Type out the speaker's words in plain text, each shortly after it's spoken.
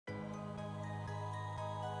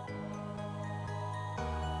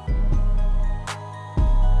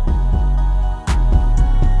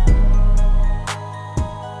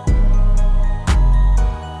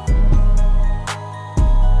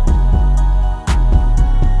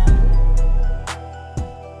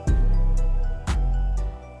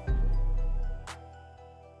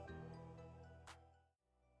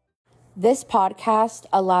This podcast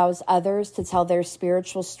allows others to tell their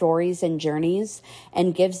spiritual stories and journeys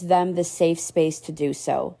and gives them the safe space to do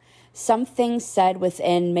so. Some things said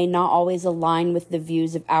within may not always align with the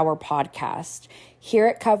views of our podcast. Here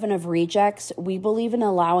at Coven of Rejects, we believe in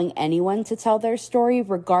allowing anyone to tell their story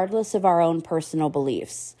regardless of our own personal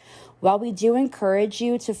beliefs. While we do encourage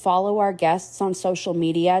you to follow our guests on social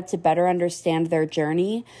media to better understand their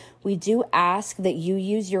journey, we do ask that you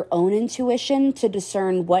use your own intuition to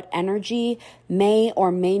discern what energy may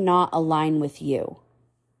or may not align with you.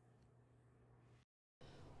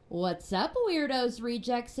 What's up, weirdos,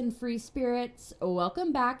 rejects, and free spirits?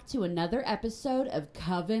 Welcome back to another episode of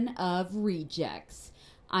Coven of Rejects.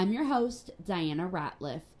 I'm your host, Diana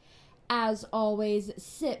Ratliff. As always,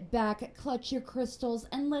 sit back, clutch your crystals,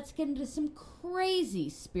 and let's get into some crazy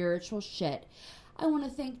spiritual shit. I want to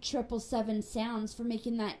thank 777 Sounds for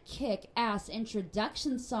making that kick-ass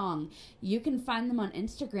introduction song. You can find them on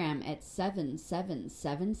Instagram at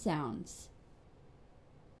 777 Sounds.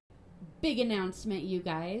 Big announcement, you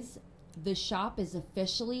guys. The shop is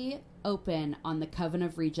officially open on the Coven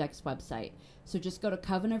of Rejects website. So just go to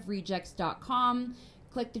covenofrejects.com,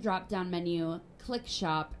 click the drop-down menu, click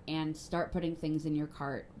shop, and start putting things in your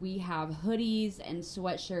cart. We have hoodies and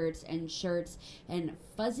sweatshirts and shirts and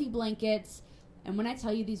fuzzy blankets. And when I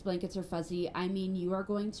tell you these blankets are fuzzy, I mean you are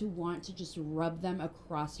going to want to just rub them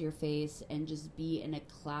across your face and just be in a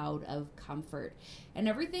cloud of comfort. And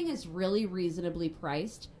everything is really reasonably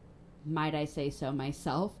priced, might I say so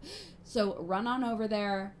myself. So run on over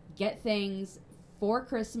there, get things for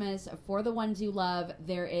Christmas, for the ones you love.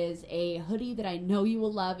 There is a hoodie that I know you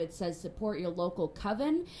will love. It says support your local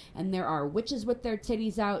coven, and there are witches with their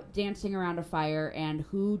titties out dancing around a fire, and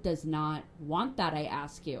who does not want that, I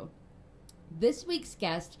ask you? This week's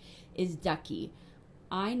guest is Ducky.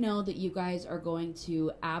 I know that you guys are going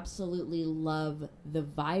to absolutely love the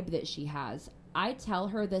vibe that she has. I tell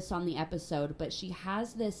her this on the episode, but she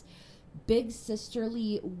has this big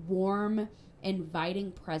sisterly, warm,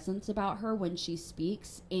 inviting presence about her when she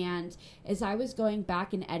speaks. And as I was going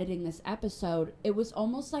back and editing this episode, it was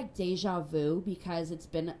almost like deja vu, because it's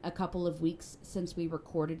been a couple of weeks since we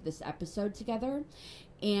recorded this episode together.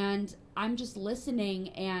 And I'm just listening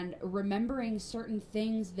and remembering certain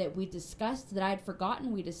things that we discussed that I'd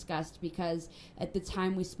forgotten we discussed, because at the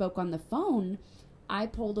time we spoke on the phone, I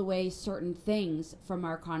pulled away certain things from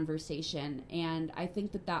our conversation. And I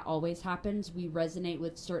think that that always happens. We resonate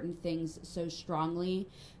with certain things so strongly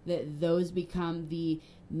that those become the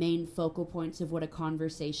main focal points of what a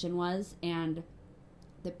conversation was. And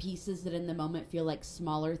the pieces that in the moment feel like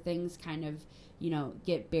smaller things kind of,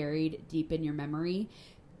 get buried deep in your memory.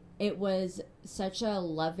 It was such a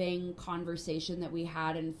loving conversation that we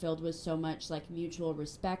had, and filled with so much like mutual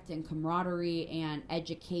respect and camaraderie and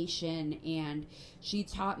education. And she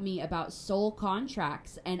taught me about soul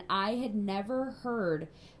contracts, and I had never heard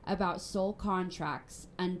about soul contracts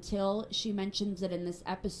until she mentions it in this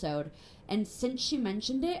episode. And since she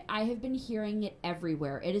mentioned it, I have been hearing it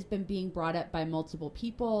everywhere. It has been being brought up by multiple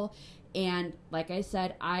people. And like I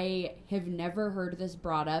said, I have never heard this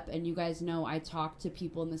brought up. And you guys know I talk to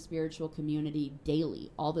people in the spiritual community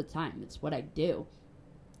daily, all the time. It's what I do.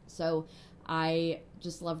 So I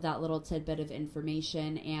just love that little tidbit of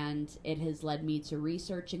information. And it has led me to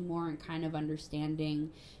researching more and kind of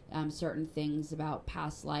understanding certain things about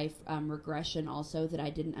past life regression also that I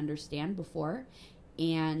didn't understand before.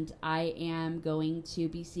 And I am going to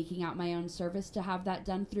be seeking out my own service to have that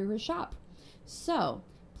done through her shop. So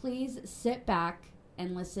please sit back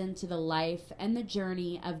and listen to the life and the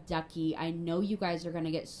journey of Ducky. I know you guys are going to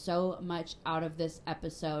get so much out of this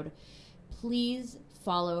episode. Please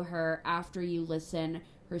follow her after you listen.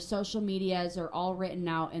 Her social medias are all written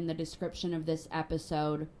out in the description of this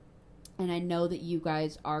episode. And I know that you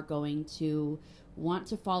guys are going to want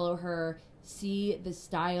to follow her, see the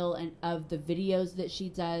style and of the videos that she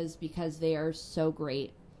does, because they are so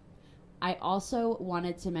great. I also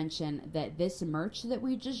wanted to mention that this merch that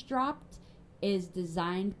we just dropped is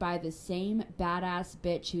designed by the same badass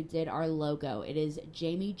bitch who did our logo. It is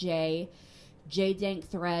Jamie J. Dank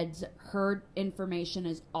Threads. Her information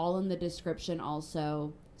is all in the description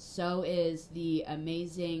also. So is the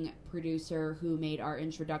amazing producer who made our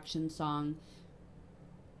introduction song.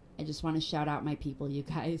 I just want to shout out my people, you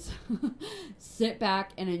guys. Sit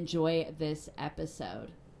back and enjoy this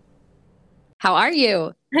episode. How are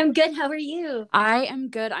you? I'm good. How are you? I am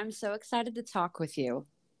good. I'm so excited to talk with you.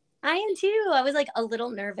 I am too. I was like a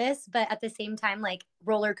little nervous, but at the same time, like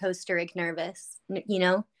roller coaster-ic nervous,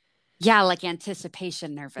 Yeah, like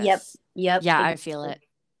anticipation nervous. Yep. Yeah, I feel it.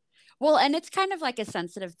 Well, and it's kind of like a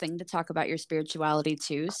sensitive thing to talk about your spirituality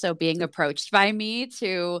too. So being approached by me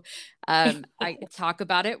to I talk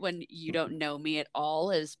about it when you don't know me at all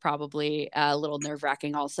is probably a little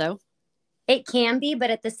nerve-wracking also. It can be, but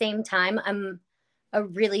at the same time, I'm a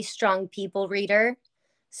really strong people reader.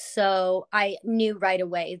 So I knew right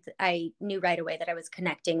away, that I was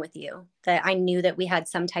connecting with you, that I knew that we had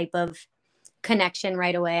some type of connection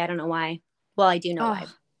right away. I don't know why. Well, I do know why,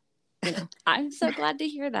 Oh, you know. I'm so glad to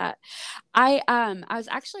hear that. I was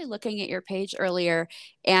actually looking at your page earlier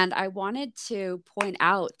and I wanted to point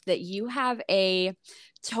out that you have a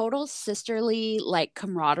total sisterly like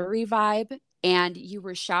camaraderie vibe and you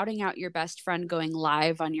were shouting out your best friend going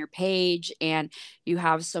live on your page and you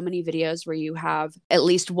have so many videos where you have at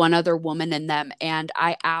least one other woman in them and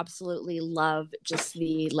I absolutely love just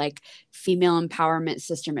the like female empowerment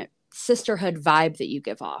sisterhood vibe that you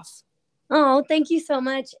give off. Oh, thank you so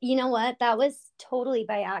much. You know what? That was totally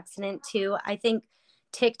by accident too. I think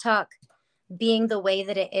TikTok being the way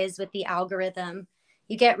that it is with the algorithm,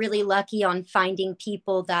 you get really lucky on finding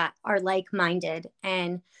people that are like minded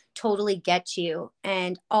and totally get you.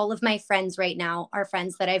 And all of my friends right now are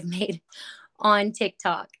friends that I've made on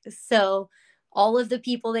TikTok. So, all of the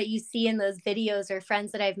people that you see in those videos are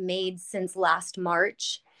friends that I've made since last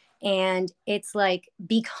March. And it's like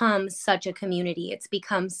become such a community. It's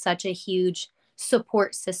become such a huge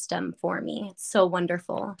support system for me. It's so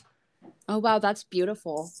wonderful. Oh wow, that's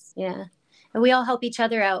beautiful. Yeah. And we all help each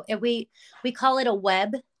other out. And we call it a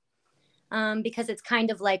web, because it's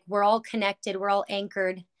kind of like we're all connected, we're all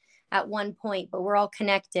anchored at one point, but we're all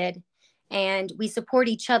connected and we support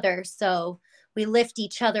each other. So we lift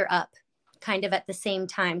each other up kind of at the same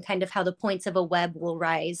time, kind of how the points of a web will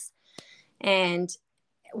rise. And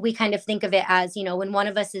we kind of think of it as, when one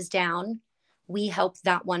of us is down, we help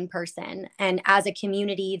that one person. And as a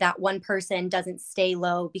community, that one person doesn't stay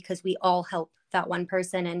low because we all help that one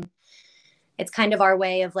person. And it's kind of our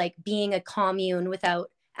way of like being a commune without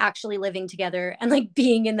actually living together and like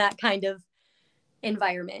being in that kind of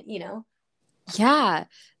environment. Yeah,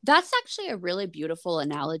 that's actually a really beautiful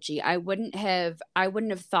analogy. I wouldn't have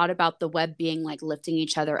thought about the web being like lifting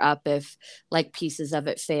each other up if like pieces of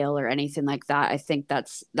it fail or anything like that. I think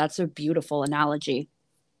that's a beautiful analogy.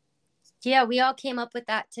 Yeah, we all came up with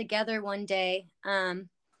that together one day.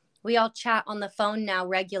 We all chat on the phone now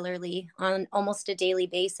regularly on almost a daily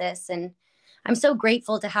basis. And I'm so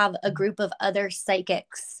grateful to have a group of other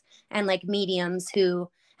psychics and like mediums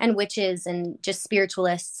and witches and just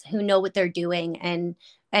spiritualists who know what they're doing and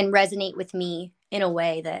resonate with me in a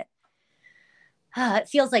way that it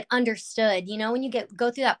feels like understood. When you go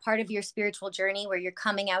through that part of your spiritual journey where you're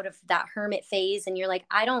coming out of that hermit phase and you're like,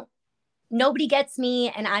 nobody gets me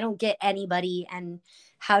and I don't get anybody. And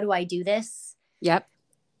how do I do this? Yep.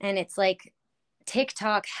 And it's like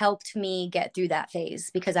TikTok helped me get through that phase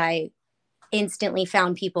because I instantly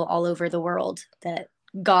found people all over the world that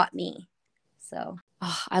got me. So,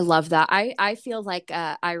 oh, I love that. I feel like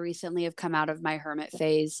I recently have come out of my hermit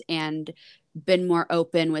phase and been more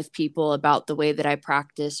open with people about the way that I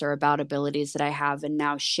practice or about abilities that I have, and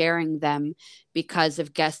now sharing them because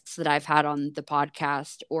of guests that I've had on the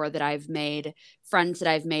podcast or that I've made friends that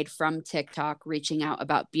I've made from TikTok reaching out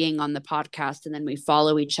about being on the podcast, and then we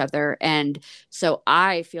follow each other. And so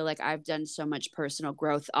I feel like I've done so much personal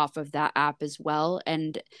growth off of that app as well.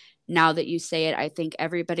 And now that you say it, I think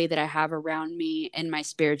everybody that I have around me in my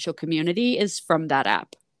spiritual community is from that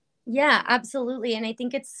app. yeah, absolutely. And I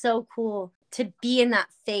think it's so cool to be in that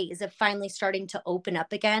phase of finally starting to open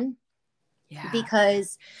up again Yeah.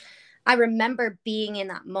 because I remember being in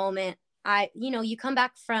that moment. You come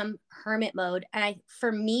back from hermit mode. And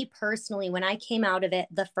for me personally, when I came out of it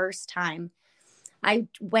the first time, I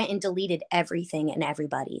went and deleted everything and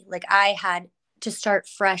everybody. Like I had to start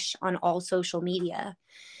fresh on all social media.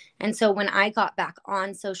 And so when I got back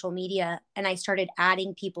on social media and I started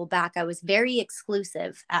adding people back, I was very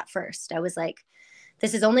exclusive at first. I was like,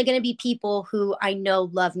 this is only going to be people who I know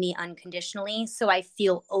love me unconditionally. So I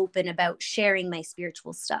feel open about sharing my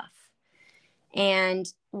spiritual stuff. And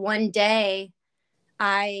one day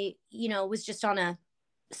I was just on a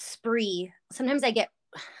spree. Sometimes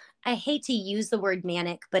I hate to use the word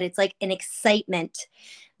manic, but it's like an excitement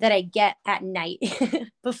that I get at night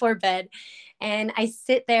before bed. And I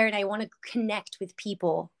sit there and I want to connect with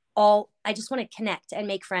people. I just want to connect and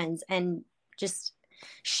make friends and just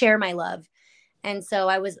share my love. And so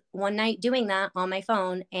I was one night doing that on my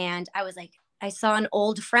phone and I was like, I saw an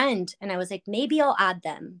old friend and I was like, maybe I'll add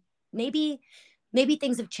them. Maybe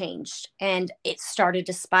things have changed. And it started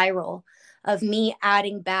to spiral of me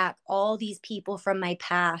adding back all these people from my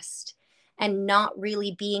past and not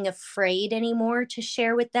really being afraid anymore to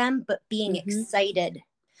share with them, but being excited.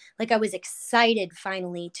 Like I was excited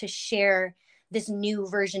finally to share this new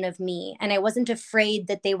version of me. And I wasn't afraid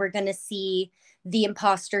that they were going to see the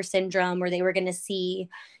imposter syndrome, or they were going to see,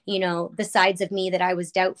 you know, the sides of me that I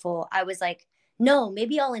was doubtful. I was like, no,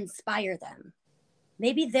 maybe I'll inspire them.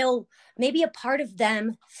 Maybe a part of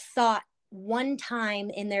them thought one time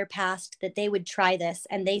in their past that they would try this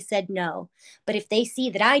and they said no. But if they see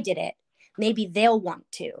that I did it, maybe they'll want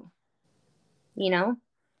to, you know?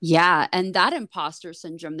 Yeah. And that imposter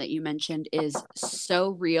syndrome that you mentioned is so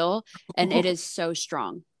real, and it is so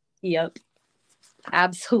strong. Yep.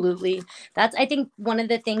 Absolutely. That's, I think, one of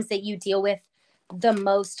the things that you deal with the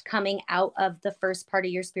most coming out of the first part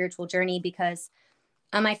of your spiritual journey, because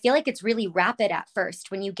I feel like it's really rapid at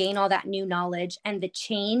first when you gain all that new knowledge, and the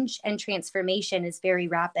change and transformation is very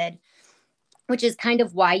rapid, which is kind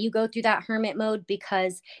of why you go through that hermit mode,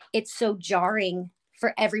 because it's so jarring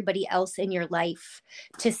for everybody else in your life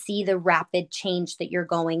to see the rapid change that you're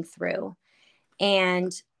going through.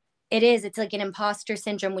 And it's like an imposter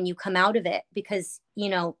syndrome when you come out of it, because, you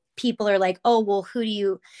know, people are like, oh, well,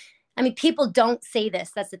 people don't say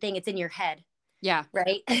this. That's the thing. It's in your head. Yeah.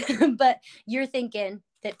 Right. But you're thinking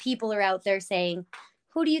that people are out there saying,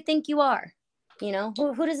 who do you think you are? You know,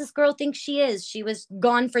 who does this girl think she is? She was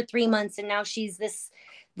gone for 3 months and now she's this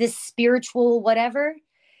spiritual whatever.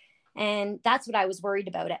 And that's what I was worried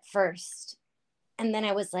about at first. And then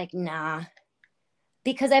I was like, nah,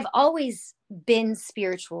 because I've always been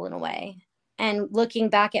spiritual in a way. And looking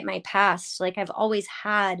back at my past, like I've always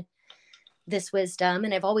had this wisdom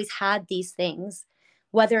and I've always had these things,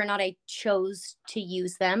 whether or not I chose to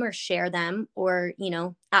use them or share them or, you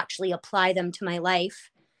know, actually apply them to my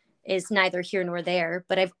life is neither here nor there,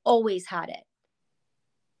 but I've always had it,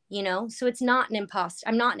 you know? So it's not an imposter.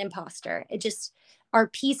 I'm not an imposter. It just are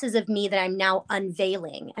pieces of me that I'm now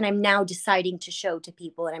unveiling and I'm now deciding to show to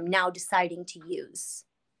people and I'm now deciding to use.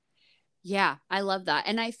 Yeah, I love that.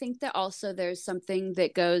 And I think that also there's something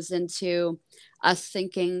that goes into us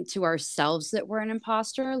thinking to ourselves that we're an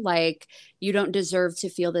imposter, like you don't deserve to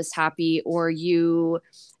feel this happy, or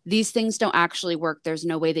these things don't actually work. There's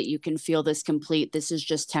no way that you can feel this complete. This is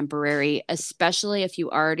just temporary, especially if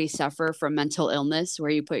you already suffer from mental illness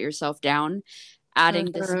where you put yourself down,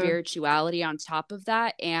 adding the spirituality on top of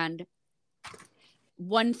that. And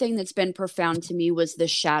one thing that's been profound to me was the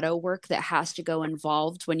shadow work that has to go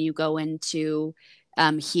involved when you go into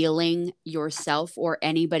healing yourself or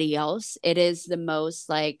anybody else. It is the most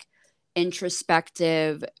like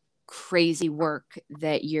introspective, crazy work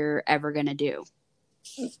that you're ever going to do.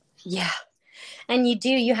 Yeah. And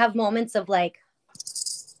you have moments of like,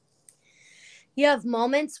 you have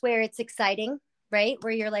moments where it's exciting, right?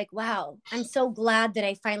 Where you're like, wow, I'm so glad that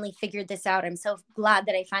I finally figured this out. I'm so glad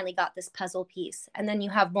that I finally got this puzzle piece. And then you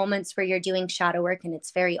have moments where you're doing shadow work and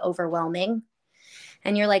it's very overwhelming.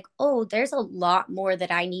 And you're like, oh, there's a lot more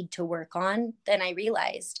that I need to work on than I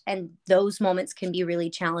realized. And those moments can be really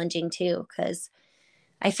challenging too, because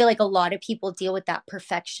I feel like a lot of people deal with that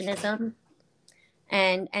perfectionism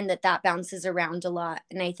and that bounces around a lot.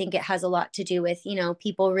 And I think it has a lot to do with, you know,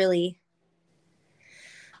 people really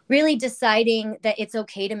deciding that it's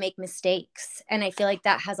okay to make mistakes. And I feel like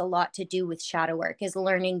that has a lot to do with shadow work, is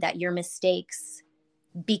learning that your mistakes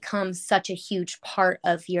become such a huge part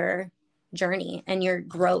of your journey and your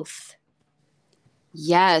growth.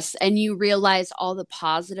 Yes. And you realize all the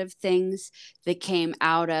positive things that came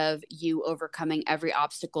out of you overcoming every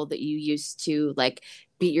obstacle that you used to like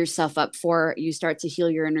beat yourself up for. You start to heal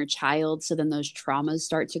your inner child. So then those traumas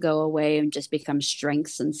start to go away and just become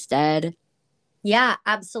strengths instead. Yeah,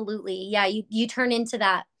 absolutely. Yeah. You turn into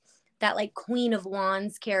that like Queen of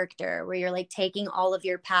Wands character where you're like taking all of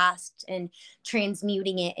your past and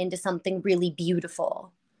transmuting it into something really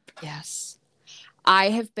beautiful. Yes.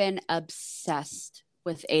 I have been obsessed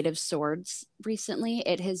with Eight of Swords recently.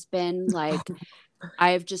 It has been like,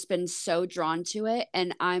 I have just been so drawn to it.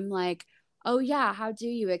 And I'm like, oh yeah, how do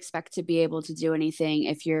you expect to be able to do anything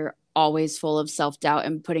if you're always full of self-doubt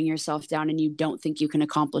and putting yourself down and you don't think you can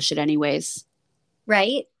accomplish it anyways?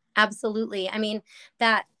 Right? Absolutely. I mean,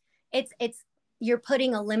 that it's you're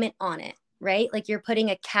putting a limit on it, right? Like you're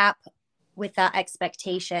putting a cap with that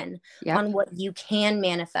expectation on what you can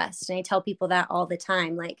manifest. And I tell people that all the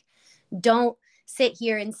time. Like, don't sit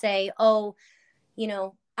here and say, oh, you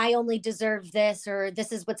know, I only deserve this, or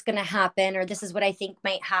this is what's going to happen, or this is what I think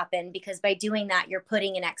might happen. Because by doing that, you're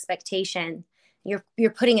putting an expectation.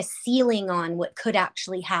 You're putting a ceiling on what could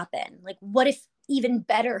actually happen. Like, what if even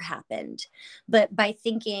better happened? But by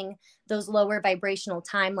thinking those lower vibrational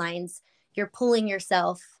timelines, you're pulling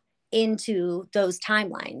yourself into those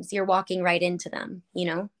timelines. You're walking right into them, you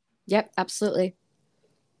know? Yep, absolutely.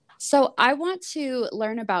 So I want to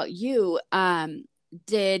learn about you.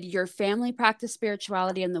 Did your family practice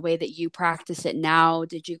spirituality in the way that you practice it now?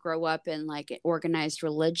 Did you grow up in like organized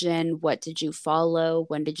religion? What did you follow?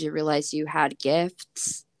 When did you realize you had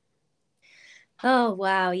gifts? Oh,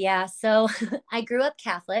 wow. Yeah. So I grew up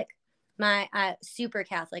Catholic, my super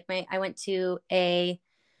Catholic. I went to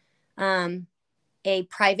um, a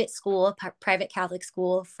private school, private Catholic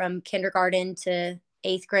school from kindergarten to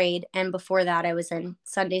 8th grade. And before that, I was in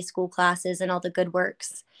Sunday school classes and all the good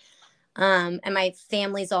works. And my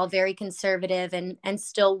family's all very conservative and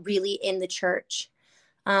still really in the church.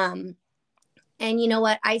 Um, and you know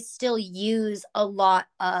what? I still use a lot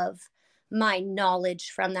of my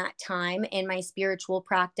knowledge from that time in my spiritual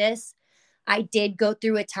practice. I did go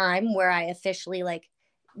through a time where I officially like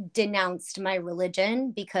denounced my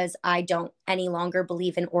religion because I don't any longer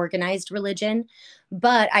believe in organized religion,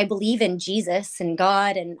 but I believe in Jesus and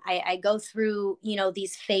God. And I go through, you know,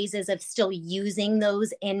 these phases of still using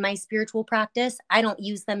those in my spiritual practice. I don't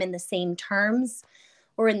use them in the same terms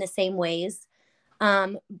or in the same ways.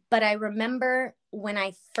 Um, but I remember when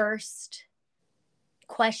I first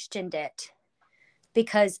questioned it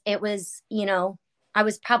because it was, you know, I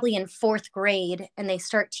was probably in 4th grade and they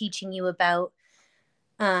start teaching you about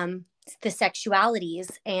um, the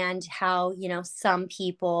sexualities and how, you know, some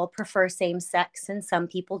people prefer same sex and some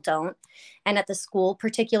people don't. And at the school,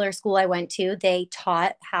 particular school I went to, they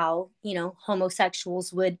taught how, you know,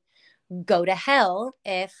 homosexuals would go to hell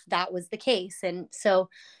if that was the case. And so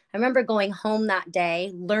I remember going home that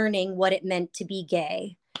day, learning what it meant to be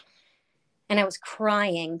gay. And I was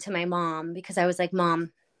crying to my mom because I was like,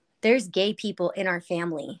 Mom, there's gay people in our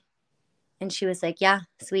family. And she was like, yeah,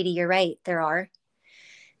 sweetie, you're right. There are.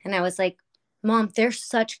 And I was like, Mom, they're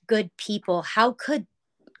such good people. How could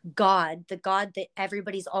God, the God that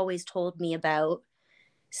everybody's always told me about,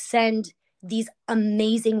 send these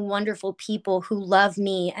amazing, wonderful people who love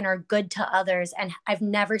me and are good to others, and I've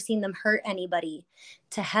never seen them hurt anybody,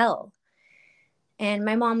 to hell? And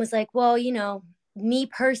my mom was like, well, you know, me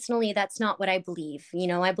personally, that's not what I believe. You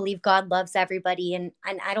know, I believe God loves everybody, and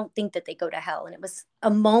I don't think that they go to hell. And it was a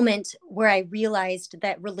moment where I realized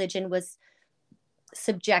that religion was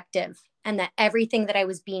subjective and that everything that I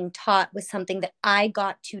was being taught was something that I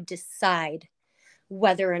got to decide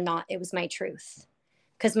whether or not it was my truth.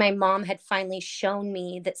 Because my mom had finally shown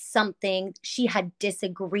me that something she had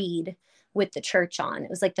disagreed with the church on. It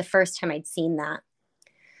was like the first time I'd seen that.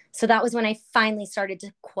 So that was when I finally started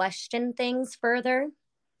to question things further.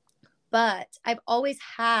 But I've always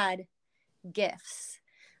had gifts.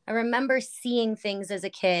 I remember seeing things as a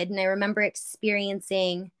kid, and I remember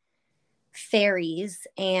experiencing fairies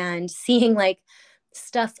and seeing like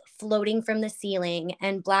stuff floating from the ceiling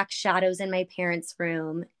and black shadows in my parents'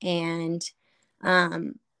 room, and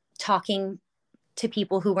talking to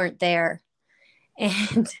people who weren't there.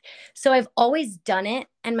 And so I've always done it.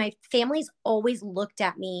 And my family's always looked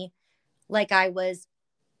at me like I was,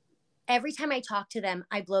 every time I talk to them,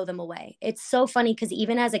 I blow them away. It's so funny because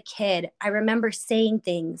even as a kid, I remember saying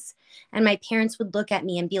things and my parents would look at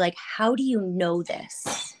me and be like, how do you know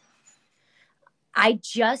this? I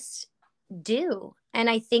just do. And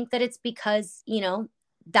I think that it's because, you know,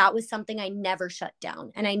 that was something I never shut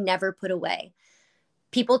down and I never put away.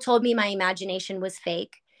 People told me my imagination was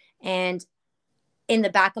fake. And in the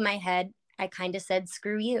back of my head, I kind of said,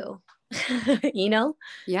 screw you, you know?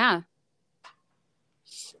 Yeah.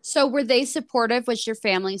 So were they supportive? Was your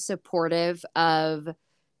family supportive of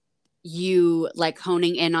you like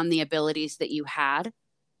honing in on the abilities that you had?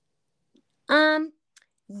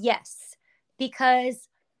 Yes, because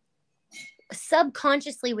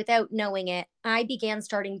subconsciously, without knowing it, I began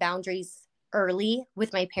starting boundaries early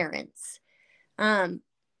with my parents.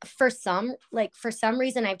 For some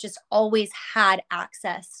reason, I've just always had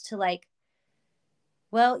access to like,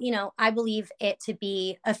 well, you know, I believe it to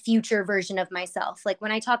be a future version of myself. Like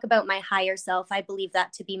when I talk about my higher self, I believe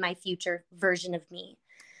that to be my future version of me.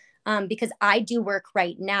 Because I do work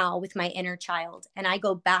right now with my inner child, and I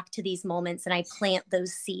go back to these moments and I plant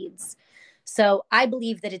those seeds. So I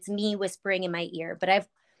believe that it's me whispering in my ear, but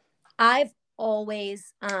I've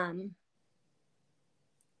always,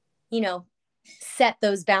 you know, set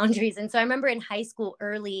those boundaries. And so I remember in high school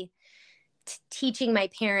early teaching my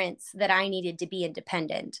parents that I needed to be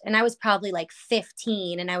independent. And I was probably like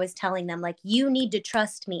 15, and I was telling them like, you need to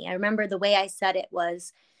trust me. I remember the way I said it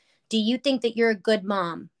was, do you think that you're a good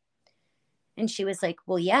mom? And she was like,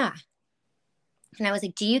 well, yeah. And I was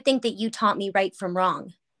like, do you think that you taught me right from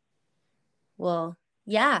wrong? Well,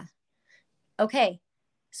 yeah. Okay.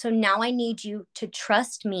 So now I need you to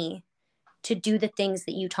trust me to do the things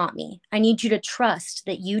that you taught me. I need you to trust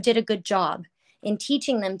that you did a good job in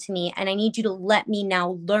teaching them to me. And I need you to let me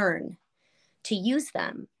now learn to use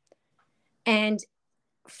them. And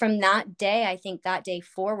from that day, I think that day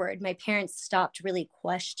forward, my parents stopped really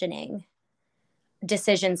questioning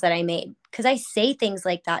decisions that I made, because I say things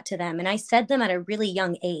like that to them, and I said them at a really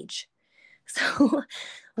young age. So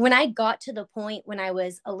when I got to the point when I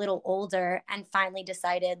was a little older and finally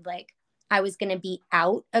decided like I was going to be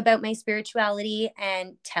out about my spirituality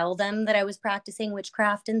and tell them that I was practicing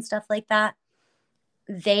witchcraft and stuff like that,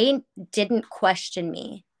 they didn't question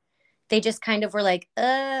me. They just kind of were like,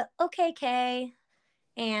 okay, Kay.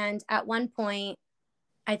 And at one point,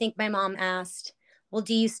 I think my mom asked, well,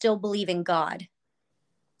 do you still believe in God?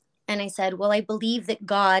 And I said, well, I believe that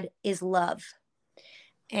God is love.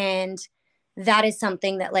 And that is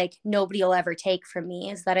something that like nobody will ever take from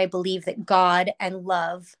me, is that I believe that God and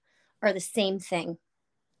love are the same thing.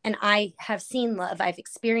 And I have seen love. I've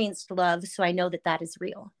experienced love. So I know that that is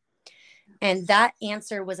real. And that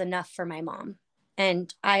answer was enough for my mom.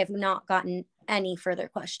 And I have not gotten any further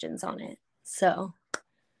questions on it. So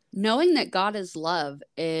knowing that God is love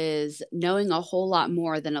is knowing a whole lot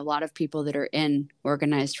more than a lot of people that are in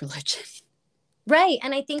organized religion. Right.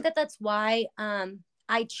 And I think that that's why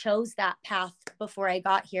I chose that path before I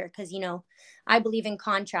got here, because, you know, I believe in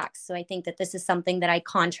contracts. So I think that this is something that I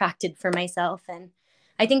contracted for myself. And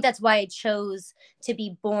I think that's why I chose to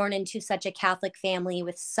be born into such a Catholic family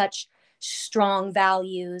with such strong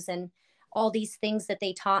values and all these things that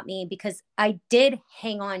they taught me, because I did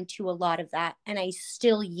hang on to a lot of that and I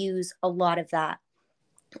still use a lot of that.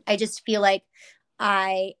 I just feel like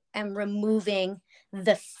I am removing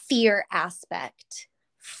the fear aspect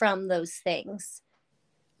from those things.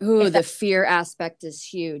 Ooh, the fear aspect is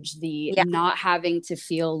huge. The Yeah. not having to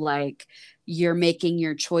feel like you're making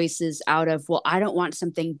your choices out of, well, I don't want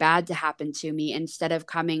something bad to happen to me, instead of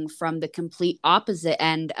coming from the complete opposite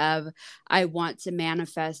end of, I want to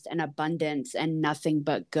manifest an abundance and nothing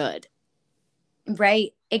but good.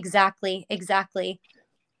 Right. Exactly. Exactly.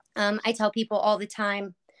 I tell people all the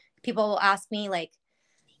time, people will ask me like,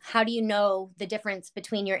 how do you know the difference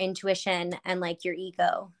between your intuition and like your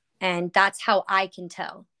ego? And that's how I can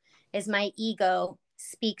tell, is my ego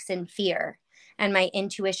speaks in fear and my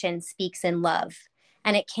intuition speaks in love.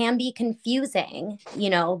 And it can be confusing, you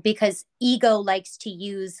know, because ego likes to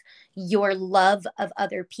use your love of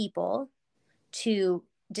other people to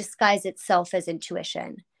disguise itself as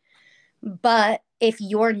intuition. But if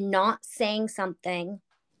you're not saying something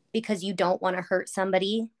because you don't want to hurt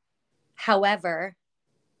somebody, however,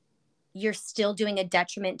 you're still doing a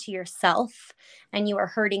detriment to yourself and you are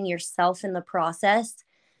hurting yourself in the process,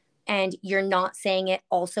 and you're not saying it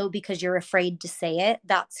also because you're afraid to say it,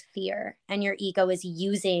 that's fear. And your ego is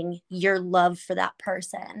using your love for that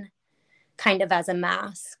person kind of as a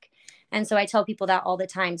mask. And so I tell people that all the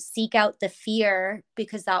time, seek out the fear,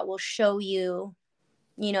 because that will show you,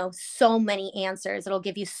 you know, so many answers. It'll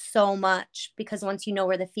give you so much, because once you know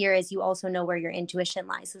where the fear is, you also know where your intuition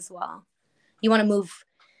lies as well. You want to move,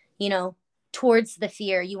 you know, towards the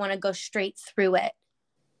fear. You want to go straight through it,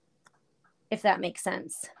 if that makes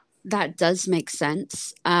sense. That does make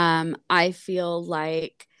sense. I feel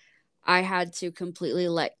like I had to completely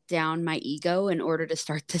let down my ego in order to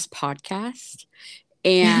start this podcast.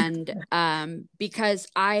 And because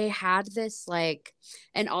I had this like,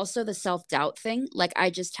 and also the self-doubt thing, like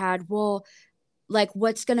I just had, well, like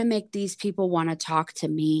what's going to make these people want to talk to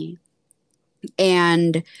me?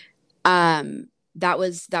 And that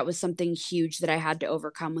was something huge that I had to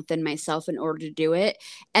overcome within myself in order to do it.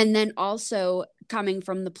 And then also coming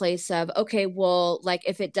from the place of, okay, well, like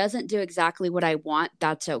if it doesn't do exactly what I want,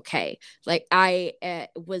 that's okay. Like I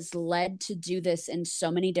was led to do this in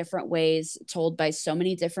so many different ways, told by so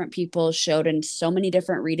many different people, showed in so many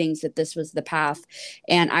different readings that this was the path.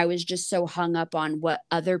 And I was just so hung up on what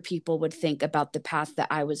other people would think about the path that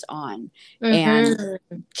I was on, and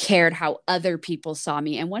cared how other people saw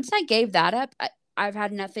me. And once I gave that up, I've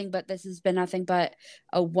had nothing but, this has been nothing but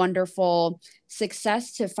a wonderful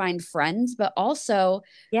success to find friends. But also,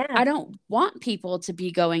 I don't want people to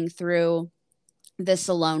be going through this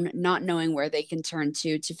alone, not knowing where they can turn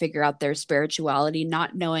to figure out their spirituality,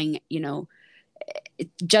 not knowing, you know,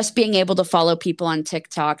 just being able to follow people on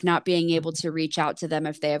TikTok, not being able to reach out to them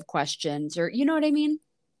if they have questions, or, you know what I mean?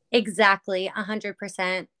 Exactly.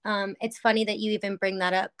 100%. It's funny that you even bring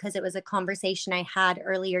that up, because it was a conversation I had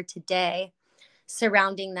earlier today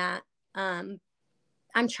surrounding that. I'm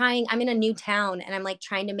in a new town and I'm like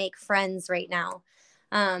trying to make friends right now.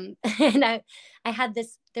 And I had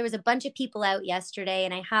this there was a bunch of people out yesterday,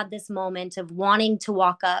 and I had this moment of wanting to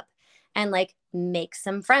walk up and like make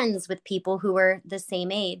some friends with people who were the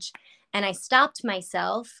same age. And I stopped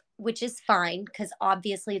myself, which is fine because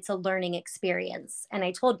obviously it's a learning experience. And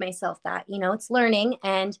I told myself that, you know, it's learning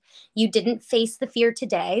and you didn't face the fear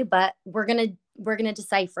today, but we're going to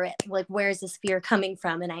decipher it. Like, where is this fear coming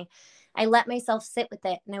from? And I let myself sit with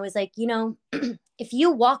it. And I was like, you know, if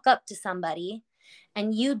you walk up to somebody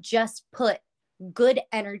and you just put good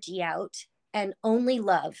energy out and only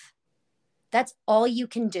love, that's all you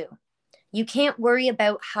can do. You can't worry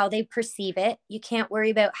about how they perceive it. You can't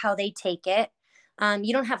worry about how they take it.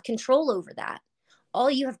 You don't have control over that. All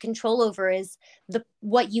you have control over is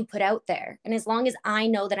what you put out there. And as long as I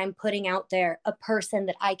know that I'm putting out there a person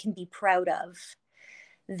that I can be proud of,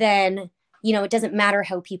 then, you know, it doesn't matter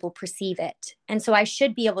how people perceive it. And so I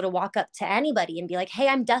should be able to walk up to anybody and be like, hey,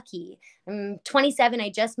 I'm Ducky. I'm 27. I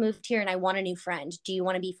just moved here and I want a new friend. Do you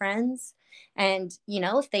want to be friends? And, you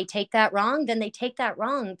know, if they take that wrong, then they take that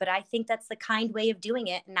wrong. But I think that's the kind way of doing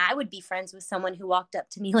it. And I would be friends with someone who walked up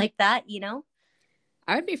to me like that, you know?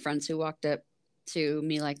 I would be friends who walked up to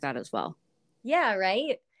me like that as well. Yeah,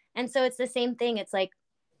 right. And so it's the same thing. It's like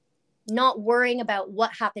not worrying about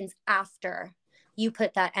what happens after you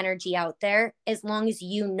put that energy out there, as long as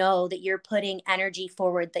you know that you're putting energy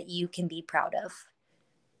forward that you can be proud of.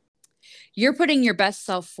 You're putting your best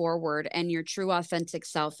self forward and your true authentic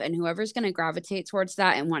self, and whoever's going to gravitate towards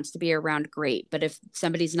that and wants to be around, great. But if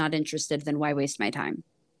somebody's not interested, then why waste my time?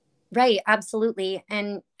 Right. Absolutely.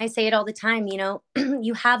 And I say it all the time, you know,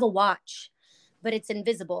 you have a watch, but it's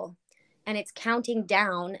invisible and it's counting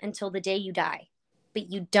down until the day you die, but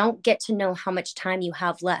you don't get to know how much time you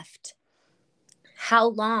have left. How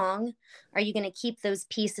long are you going to keep those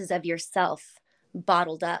pieces of yourself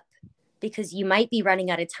bottled up? Because you might be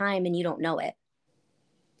running out of time and you don't know it.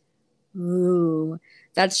 Ooh,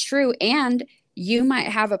 that's true. And you might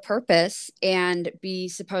have a purpose and be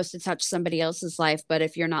supposed to touch somebody else's life, but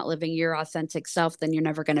if you're not living your authentic self, then you're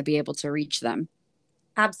never going to be able to reach them.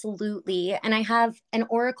 Absolutely. And I have an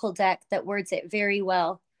oracle deck that words it very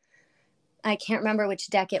well. I can't remember which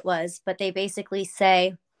deck it was, but they basically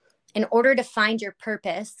say, in order to find your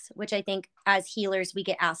purpose, which I think as healers, we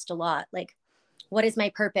get asked a lot, like, what is my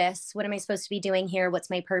purpose? What am I supposed to be doing here? What's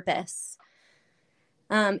my purpose?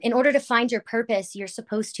 In order to find your purpose, you're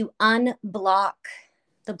supposed to unblock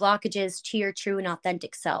the blockages to your true and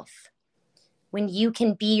authentic self. When you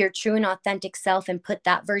can be your true and authentic self and put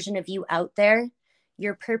that version of you out there,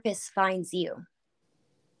 your purpose finds you.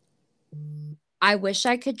 I wish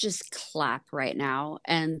I could just clap right now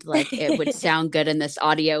and like it would sound good in this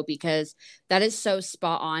audio, because that is so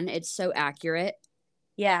spot on. It's so accurate.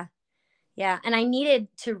 Yeah. Yeah. And I needed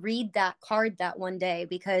to read that card that one day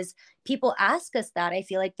because people ask us that. I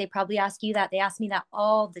feel like they probably ask you that. They ask me that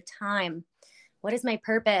all the time. What is my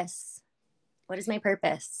purpose? What is my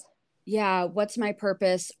purpose? Yeah. What's my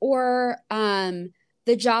purpose? Or,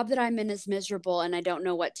 the job that I'm in is miserable and I don't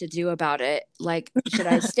know what to do about it. Like, should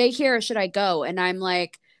I stay here or should I go? And I'm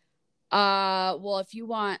like, well, if you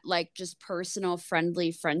want like just personal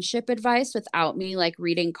friendly friendship advice without me like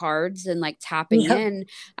reading cards and like tapping in,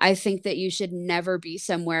 I think that you should never be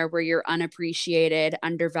somewhere where you're unappreciated,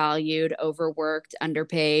 undervalued, overworked,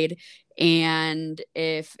 underpaid. And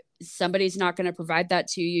if somebody's not going to provide that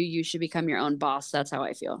to you, you should become your own boss. That's how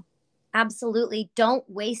I feel. Absolutely. Don't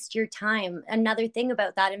waste your time. Another thing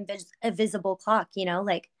about that invisible clock, you know,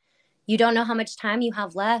 like you don't know how much time you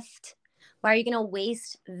have left. Why are you going to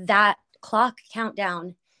waste that clock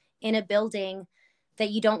countdown in a building that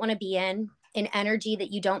you don't want to be in energy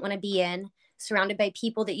that you don't want to be in, surrounded by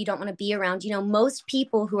people that you don't want to be around? You know, most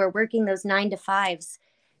people who are working those 9 to 5s,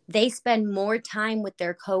 they spend more time with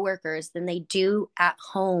their coworkers than they do at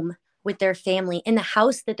home with their family in the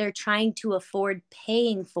house that they're trying to afford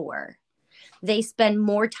paying for. They spend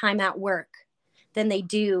more time at work than they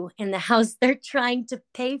do in the house they're trying to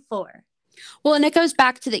pay for. Well, and it goes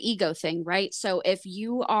back to the ego thing, right? So if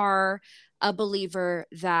you are a believer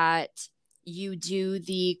that you do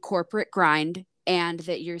the corporate grind and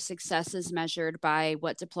that your success is measured by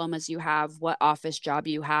what diplomas you have, what office job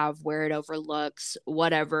you have, where it overlooks,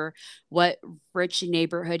 whatever, what rich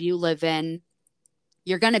neighborhood you live in,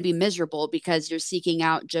 you're going to be miserable because you're seeking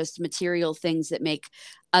out just material things that make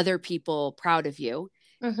other people proud of you.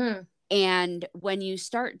 Mm-hmm. And when you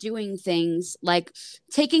start doing things like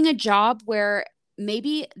taking a job where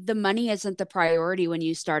maybe the money isn't the priority when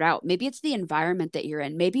you start out, maybe it's the environment that you're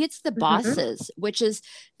in, maybe it's the bosses, which is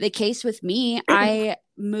the case with me. I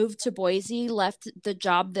moved to Boise, left the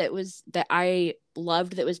job that I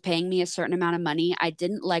loved, that was paying me a certain amount of money. I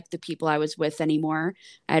didn't like the people I was with anymore.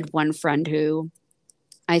 I had one friend who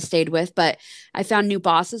I stayed with, but I found new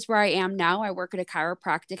bosses where I am now. I work at a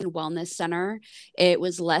chiropractic and wellness center. It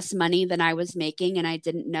was less money than I was making, and I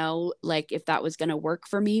didn't know like if that was going to work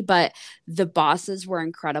for me, but the bosses were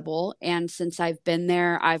incredible. And since I've been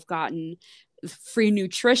there, I've gotten free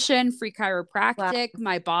nutrition, free Wow. chiropractic.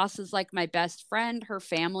 My boss is like my best friend. Her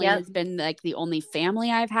family Yep. has been like the only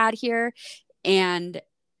family I've had here. And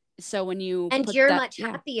so when you And put you're that, much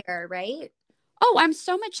yeah. happier, right? Oh, I'm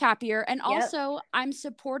so much happier. And Yep. also I'm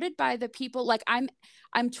supported by the people. Like I'm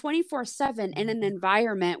 24/7 in an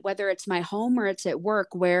environment, whether it's my home or it's at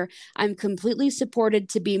work, where I'm completely supported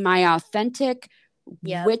to be my authentic,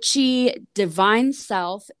 Yep. witchy, divine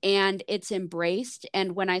self, and it's embraced.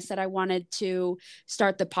 And when I said I wanted to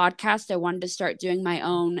start the podcast, I wanted to start doing my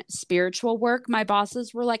own spiritual work, my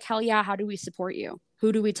bosses were like, hell yeah, how do we support you?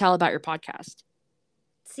 Who do we tell about your podcast?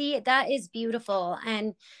 See, that is beautiful.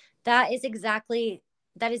 And that is exactly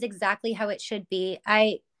how it should be.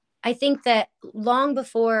 I think that long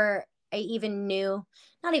before I even knew,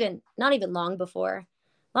 not even long before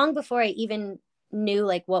I even knew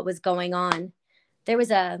like what was going on, there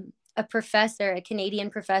was a professor, a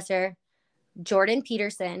Canadian professor, Jordan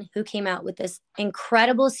Peterson, who came out with this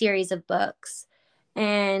incredible series of books.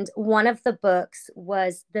 And one of the books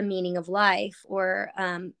was The Meaning of Life, or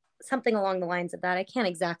something along the lines of that. I can't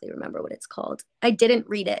exactly remember what it's called. I didn't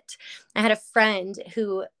read it. I had a friend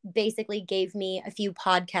who basically gave me a few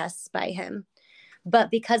podcasts by him.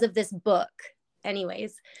 But because of this book,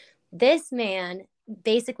 anyways, this man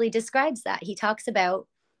basically describes that. He talks about,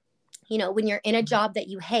 you know, when you're in a job that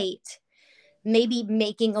you hate, maybe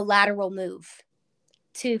making a lateral move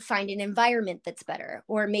to find an environment that's better,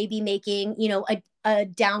 or maybe making, you know, a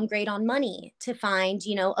downgrade on money to find,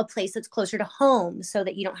 you know, a place that's closer to home so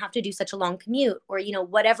that you don't have to do such a long commute, or, you know,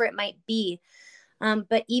 whatever it might be.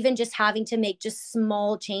 But even just having to make just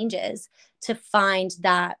small changes to find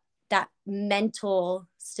that mental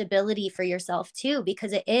stability for yourself too,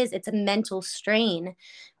 because it's a mental strain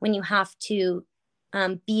when you have to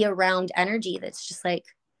be around energy that's just like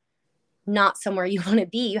not somewhere you want to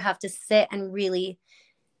be. You have to sit and really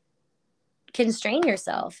constrain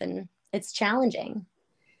yourself, and it's challenging.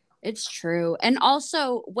 It's true. And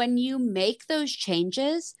also, when you make those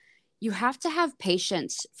changes, you have to have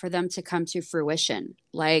patience for them to come to fruition.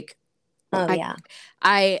 Like, Oh I,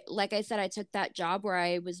 yeah. like I said, I took that job where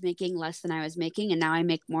I was making less than I was making, and now I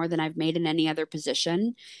make more than I've made in any other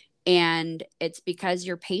position. And it's because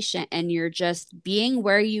you're patient and you're just being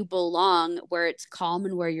where you belong, where it's calm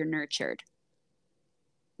and where you're nurtured.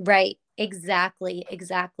 Right. Exactly.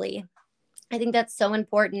 Exactly. I think that's so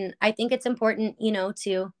important. I think it's important, you know,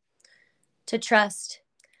 to trust,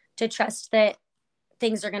 to trust that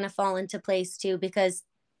things are going to fall into place too, because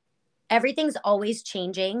everything's always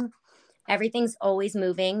changing. Everything's always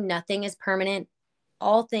moving. Nothing is permanent.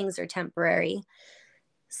 All things are temporary.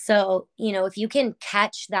 So, you know, if you can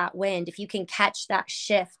catch that wind, if you can catch that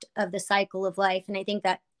shift of the cycle of life, and I think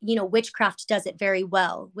that, you know, witchcraft does it very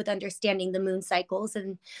well with understanding the moon cycles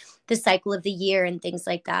and the cycle of the year and things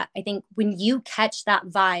like that. I think when you catch that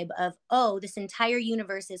vibe of, oh, this entire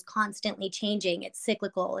universe is constantly changing, it's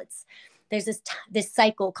cyclical, there's this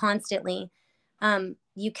cycle constantly.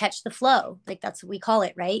 You catch the flow, like that's what we call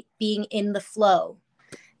it, right? Being in the flow.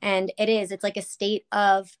 And it's like a state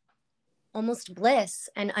of almost bliss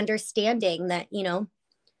and understanding that, you know,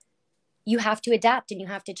 you have to adapt and you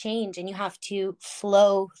have to change and you have to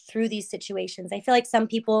flow through these situations. I feel like some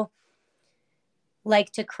people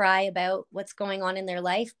like to cry about what's going on in their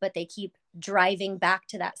life, but they keep driving back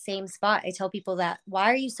to that same spot. I tell people that,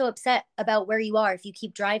 why are you so upset about where you are if you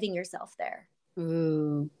keep driving yourself there?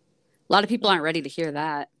 Ooh. A lot of people aren't ready to hear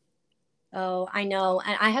that. Oh, I know.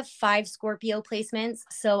 And I have 5 Scorpio placements,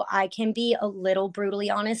 so I can be a little brutally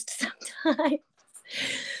honest sometimes.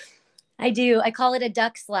 I do. I call it a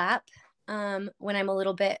duck slap when I'm a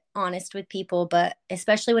little bit honest with people, but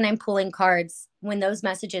especially when I'm pulling cards, when those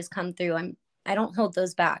messages come through, I don't hold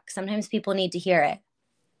those back. Sometimes people need to hear it.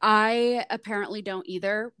 I apparently don't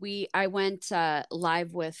either. I went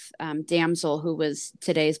live with Damsel, who was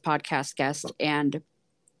today's podcast guest, and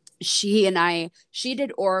she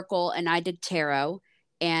did Oracle and I did Tarot,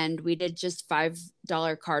 and we did just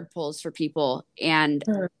 $5 card pulls for people. And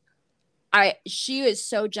she is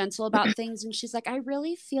so gentle about things, and she's like, I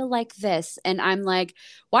really feel like this. And I'm like,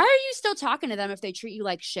 why are you still talking to them if they treat you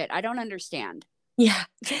like shit? I don't understand. Yeah.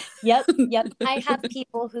 Yep. I have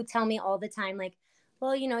people who tell me all the time, like,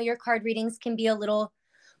 well, you know, your card readings can be a little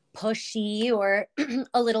pushy or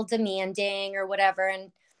a little demanding or whatever.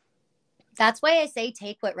 And that's why I say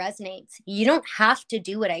take what resonates. You don't have to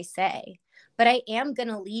do what I say, but I am going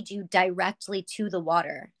to lead you directly to the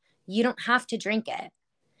water. You don't have to drink it.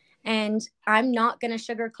 And I'm not going to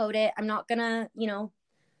sugarcoat it. I'm not going to,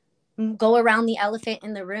 go around the elephant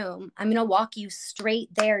in the room. I'm going to walk you straight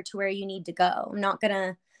there to where you need to go. I'm not going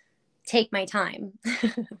to take my time.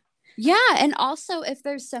 Yeah. And also, if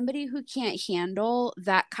there's somebody who can't handle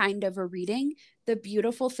that kind of a reading, the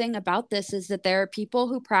beautiful thing about this is that there are people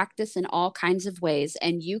who practice in all kinds of ways,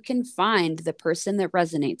 and you can find the person that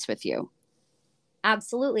resonates with you.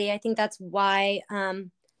 Absolutely. I think that's why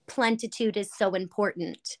plentitude is so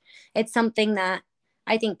important. It's something that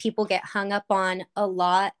I think people get hung up on a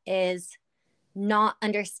lot, is not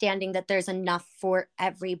understanding that there's enough for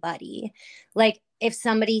everybody. Like, if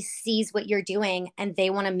somebody sees what you're doing and they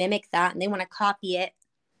want to mimic that and they want to copy it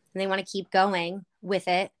and they want to keep going with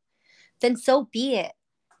it, then so be it.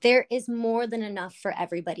 There is more than enough for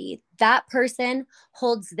everybody. That person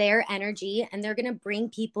holds their energy, and they're going to bring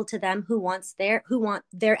people to them who want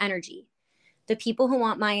their energy. The people who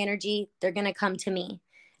want my energy, they're going to come to me.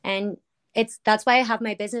 And that's why I have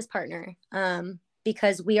my business partner,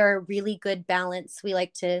 because we are a really good balance. We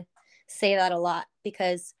like to say that a lot,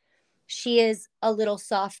 because she is a little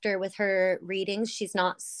softer with her readings. She's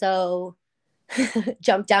not so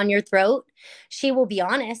jump down your throat. She will be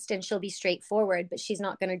honest and she'll be straightforward, but she's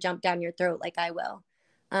not going to jump down your throat like I will.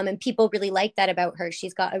 And people really like that about her.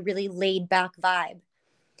 She's got a really laid back vibe.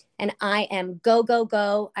 And I am go, go,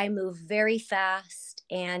 go. I move very fast,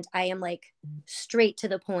 and I am like straight to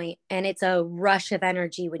the point. And it's a rush of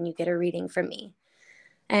energy when you get a reading from me.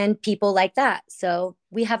 And people like that. So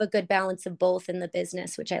we have a good balance of both in the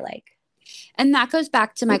business, which I like. And that goes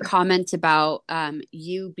back to my comment about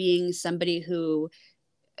you being somebody who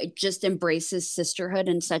just embraces sisterhood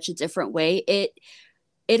in such a different way. It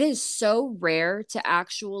is so rare to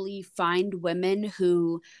actually find women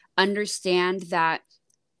who understand that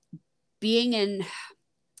being in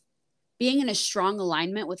a strong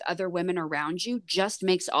alignment with other women around you just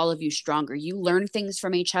makes all of you stronger. You learn things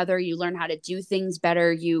from each other. You learn how to do things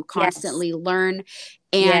better. You constantly learn.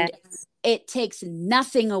 And it takes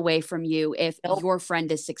nothing away from you if your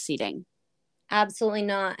friend is succeeding. Absolutely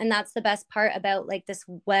not. And that's the best part about like this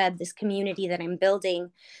community that I'm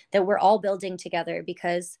building, that we're all building together,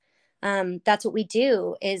 because that's what we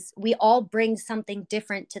do, is we all bring something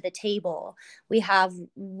different to the table. We have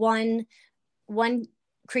one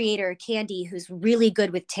creator, Candy, who's really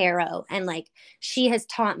good with tarot, and like she has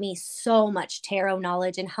taught me so much tarot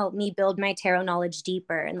knowledge and helped me build my tarot knowledge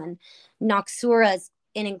deeper. And then Noxura's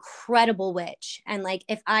an incredible witch, and like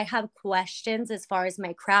if I have questions as far as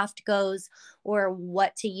my craft goes or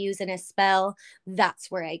what to use in a spell, that's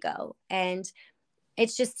where I go. And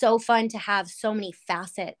it's just so fun to have so many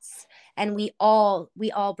facets, and we all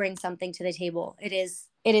bring something to the table. It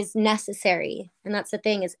is necessary. And that's the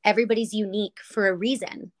thing, is everybody's unique for a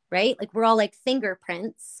reason, right? Like we're all like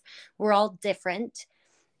fingerprints. We're all different.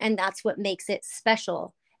 And that's what makes it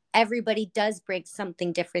special. Everybody does bring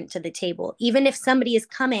something different to the table. Even if somebody is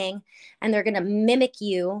coming and they're going to mimic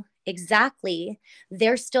you exactly,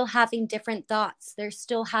 they're still having different thoughts. They're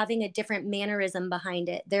still having a different mannerism behind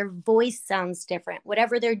it. Their voice sounds different.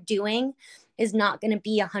 Whatever they're doing is not going to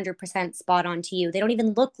be 100% spot on to you. They don't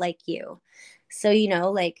even look like you. So,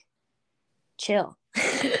 like, chill.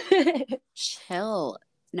 Chill.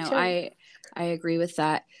 No, Chill. I agree with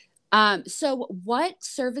that. So what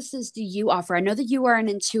services do you offer? I know that you are an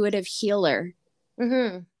intuitive healer.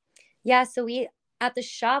 Mm-hmm. Yeah. So at the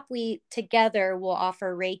shop, we together will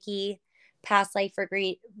offer Reiki, past life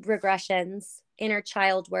regressions, inner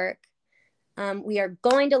child work. We are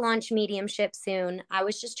going to launch mediumship soon. I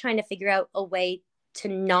was just trying to figure out a way to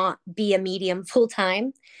not be a medium full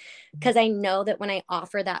time, because I know that when I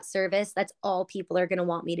offer that service, that's all people are going to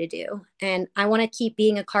want me to do. And I want to keep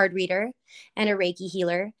being a card reader and a Reiki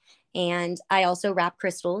healer. And I also wrap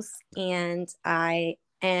crystals, and I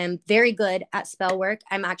am very good at spell work.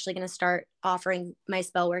 I'm actually going to start offering my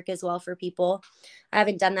spell work as well for people. I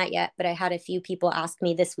haven't done that yet, but I had a few people ask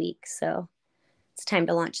me this week. So it's time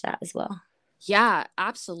to launch that as well. Yeah,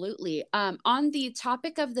 absolutely. On the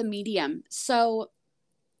topic of the medium, so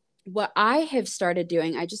what I have started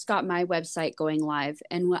doing, I just got my website going live,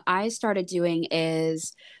 and what I started doing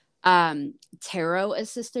is tarot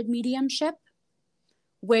assisted mediumship,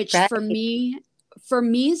 which for me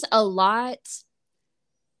is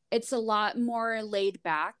it's a lot more laid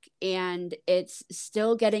back, and it's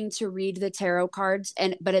still getting to read the tarot cards,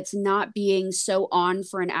 but it's not being so on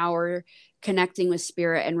for an hour connecting with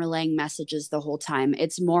spirit and relaying messages the whole time.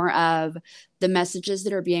 It's more of the messages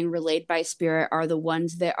that are being relayed by spirit are the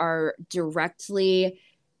ones that are directly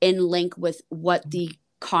in link with what the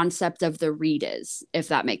concept of the read is, if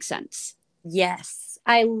that makes sense. Yes.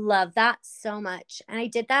 I love that so much. And I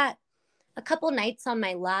did that a couple nights on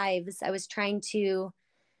my lives, I was trying to,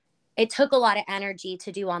 it took a lot of energy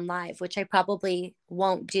to do on live, which I probably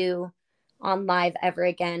won't do on live ever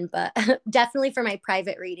again, but definitely for my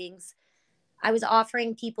private readings. I was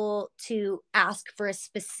offering people to ask for a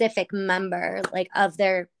specific member, like of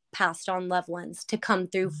their passed on loved ones, to come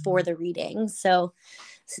through for the reading. So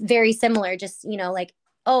very similar, just, you know, like,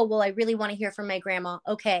 oh, well, I really want to hear from my grandma.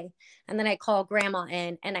 Okay. And then I call grandma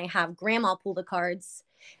in and I have grandma pull the cards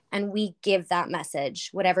and we give that message,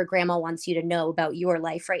 whatever grandma wants you to know about your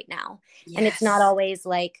life right now. Yes. And it's not always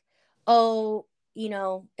like, oh, you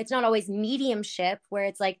know, it's not always mediumship where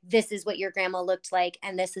it's like, this is what your grandma looked like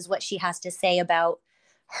and this is what she has to say about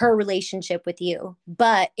her relationship with you.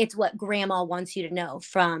 But it's what grandma wants you to know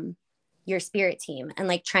from your spirit team and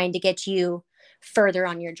like trying to get you further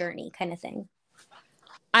on your journey kind of thing.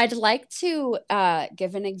 I'd like to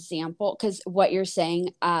give an example because what you're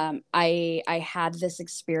saying, I had this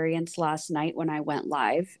experience last night when I went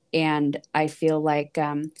live, and I feel like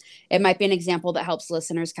it might be an example that helps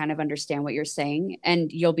listeners kind of understand what you're saying, and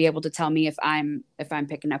you'll be able to tell me if I'm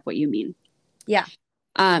picking up what you mean. Yeah.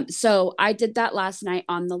 So I did that last night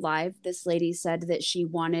on the live. This lady said that she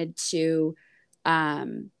wanted to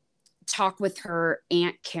talk with her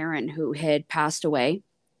Aunt Karen, who had passed away,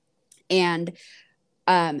 and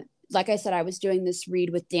like I said, I was doing this read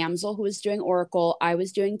with Damsel, who was doing Oracle. I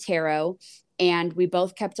was doing Tarot, and we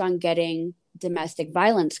both kept on getting domestic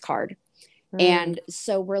violence card. And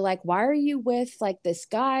so we're like, why are you with like this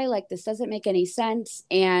guy? Like, this doesn't make any sense.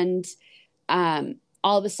 And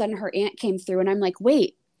all of a sudden her aunt came through and I'm like,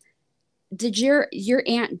 wait, did your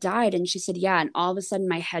aunt died? And she said, yeah. And all of a sudden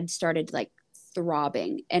my head started like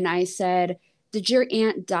throbbing. And I said, did your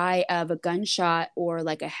aunt die of a gunshot or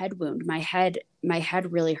like a head wound? My head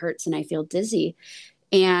really hurts and I feel dizzy.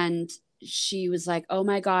 And she was like, oh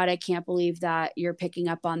my God, I can't believe that you're picking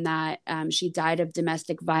up on that. She died of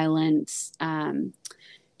domestic violence.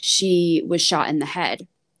 She was shot in the head.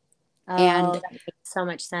 Oh, and that makes so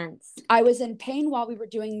much sense. I was in pain while we were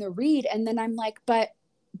doing the read. And then I'm like, but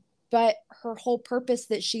her whole purpose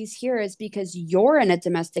that she's here is because you're in a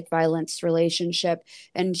domestic violence relationship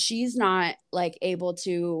and she's not like able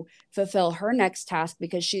to fulfill her next task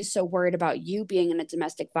because she's so worried about you being in a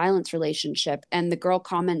domestic violence relationship. And the girl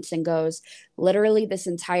comments and goes, literally this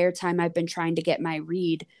entire time I've been trying to get my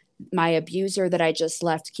read, my abuser that I just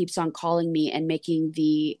left keeps on calling me and making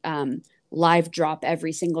the live drop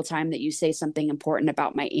every single time that you say something important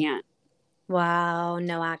about my aunt. Wow.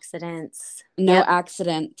 No accidents. No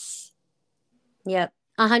accidents. Yep.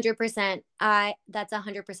 100%. That's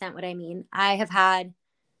 100% what I mean. I have had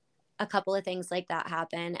a couple of things like that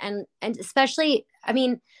happen. And especially, I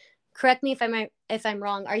mean, correct me if I'm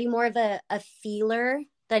wrong. Are you more of a feeler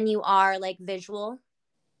than you are like visual?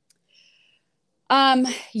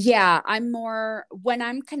 Yeah, I'm more, when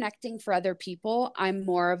I'm connecting for other people, I'm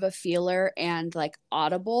more of a feeler and like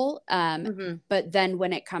audible. But then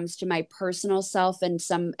when it comes to my personal self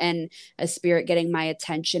and a spirit getting my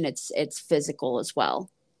attention, it's physical as well.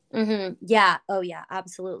 Yeah. Oh yeah,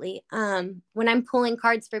 absolutely. When I'm pulling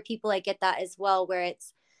cards for people, I get that as well, where it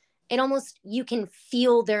almost, you can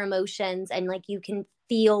feel their emotions and like you can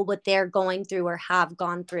feel what they're going through or have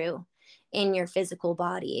gone through in your physical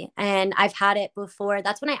body. And I've had it before.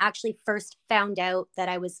 That's when I actually first found out that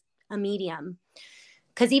I was a medium.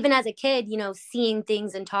 Because even as a kid, you know, seeing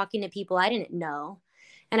things and talking to people I didn't know.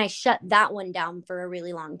 And I shut that one down for a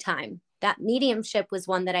really long time. That mediumship was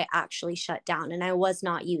one that I actually shut down and I was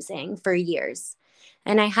not using for years.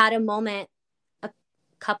 And I had a moment a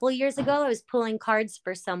couple years ago. I was pulling cards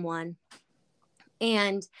for someone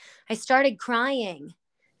and I started crying.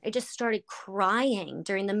 I just started crying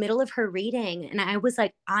during the middle of her reading. And I was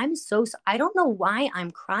like, I don't know why I'm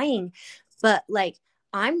crying, but like,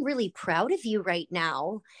 I'm really proud of you right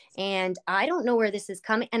now. And I don't know where this is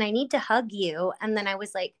coming and I need to hug you. And then I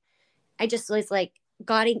just was like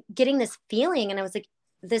getting this feeling. And I was like,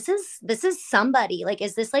 this is somebody, like,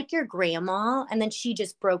 is this like your grandma? And then she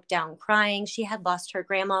just broke down crying. She had lost her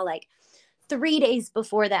grandma like 3 days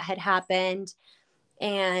before that had happened.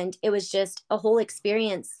 And it was just a whole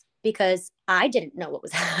experience because I didn't know what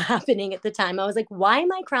was happening at the time. I was like, why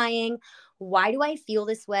am I crying? Why do I feel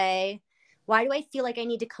this way? Why do I feel like I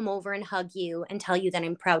need to come over and hug you and tell you that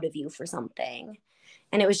I'm proud of you for something?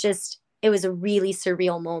 And it was a really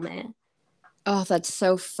surreal moment. Oh, that's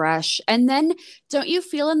so fresh. And then don't you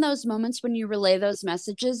feel in those moments when you relay those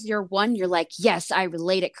messages, you're like, yes, I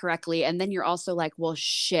relate it correctly. And then you're also like, well,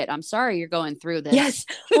 shit, I'm sorry you're going through this. Yes.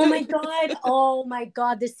 Oh my God. Oh my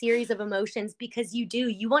God. The series of emotions, because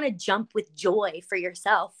you want to jump with joy for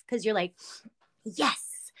yourself because you're like,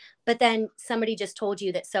 yes, but then somebody just told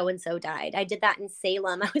you that so and so died. I did that in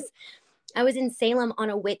Salem. I was in Salem on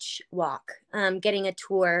a witch walk, getting a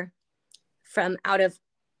tour from out of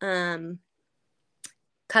Covens.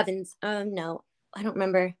 No, I don't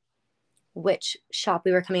remember which shop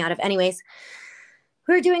we were coming out of. Anyways,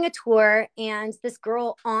 we were doing a tour, and this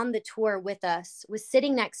girl on the tour with us was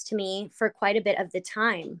sitting next to me for quite a bit of the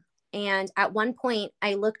time. And at one point,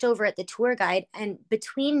 I looked over at the tour guide, and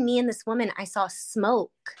between me and this woman, I saw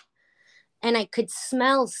smoke. And I could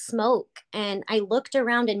smell smoke. And I looked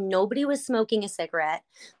around, and nobody was smoking a cigarette.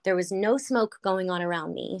 There was no smoke going on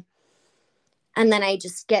around me. And then I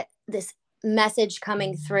just get this message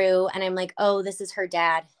coming through, and I'm like, oh, this is her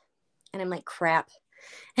dad. And I'm like, crap.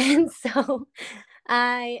 And so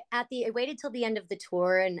I waited till the end of the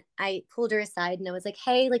tour, and I pulled her aside, and I was like,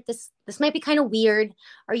 hey, like this might be kind of weird.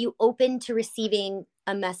 Are you open to receiving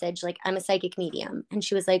a message? Like, I'm a psychic medium. And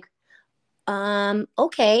she was like,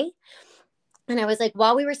 okay. And I was like,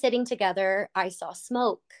 while we were sitting together, I saw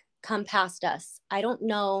smoke come past us. I don't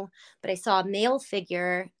know, but I saw a male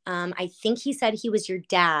figure. I think he said he was your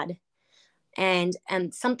dad, and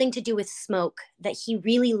something to do with smoke that he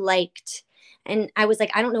really liked. And I was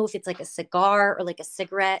like, I don't know if it's like a cigar or like a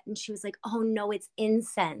cigarette. And she was like, oh no, it's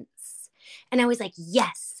incense. And I was like,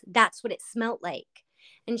 yes, that's what it smelled like.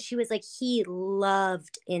 And she was like, he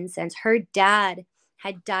loved incense. Her dad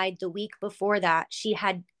had died the week before that. She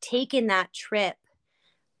had taken that trip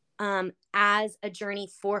as a journey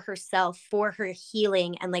for herself, for her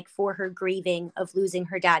healing, and like for her grieving of losing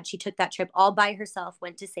her dad. She took that trip all by herself,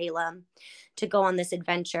 went to Salem to go on this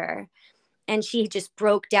adventure. And she just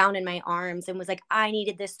broke down in my arms and was like, I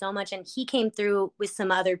needed this so much. And he came through with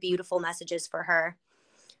some other beautiful messages for her,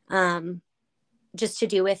 just to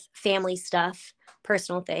do with family stuff,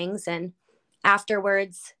 personal things. And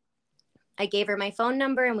afterwards, I gave her my phone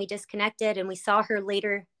number, and we disconnected, and we saw her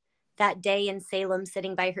later that day in Salem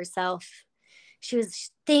sitting by herself. She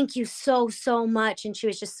was, thank you so, so much. And she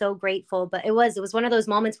was just so grateful. But it was one of those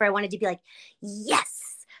moments where I wanted to be like,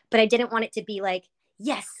 yes, but I didn't want it to be like,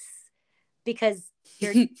 yes, because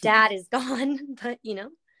your dad is gone. But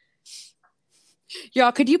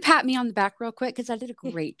y'all, could you pat me on the back real quick? Because I did a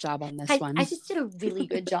great job on this one. I just did a really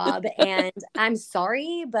good job, and I'm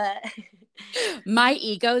sorry, but my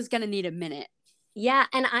ego is going to need a minute. Yeah.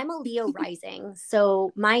 And I'm a Leo rising.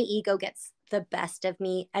 So my ego gets the best of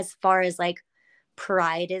me as far as like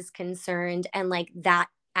pride is concerned, and like that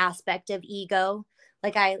aspect of ego.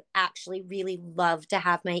 Like, I actually really love to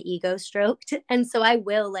have my ego stroked. And so I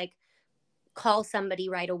will like call somebody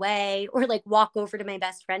right away, or like walk over to my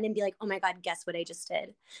best friend and be like, oh my God, guess what I just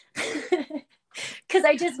did? Because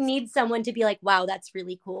I just need someone to be like, wow, that's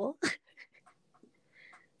really cool.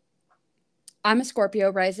 I'm a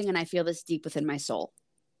Scorpio rising, and I feel this deep within my soul.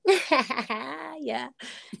 Yeah.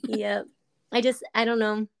 Yep. I don't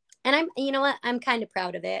know. And you know what? I'm kind of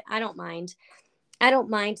proud of it. I don't mind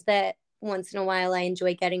that once in a while I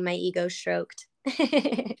enjoy getting my ego stroked.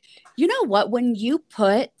 You know what?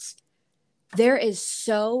 There is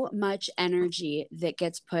so much energy that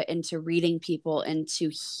gets put into reading people,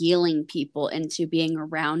 into healing people, into being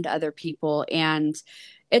around other people. And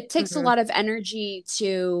it takes a lot of energy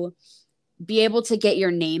to be able to get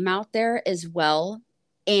your name out there as well.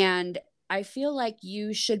 And I feel like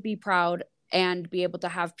you should be proud and be able to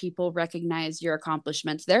have people recognize your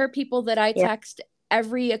accomplishments. There are people that I text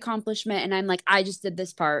every accomplishment, and I'm like, I just did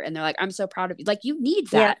this part. And they're like, I'm so proud of you. Like, you need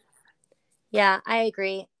that. Yeah, I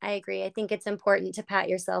agree. I think it's important to pat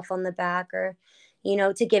yourself on the back, or,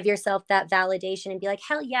 to give yourself that validation and be like,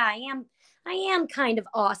 hell yeah, I am kind of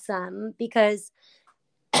awesome, because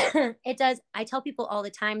it does. I tell people all the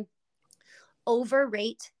time,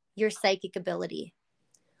 overrate your psychic ability.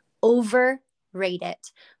 Overrate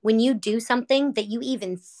it. When you do something that you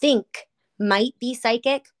even think might be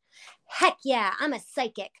psychic, heck yeah, I'm a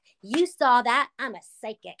psychic. You saw that? I'm a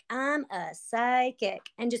psychic. I'm a psychic.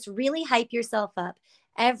 And just really hype yourself up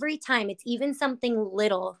every time. It's even something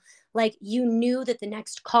little, like you knew that the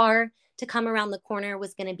next car to come around the corner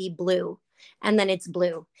was going to be blue, and then it's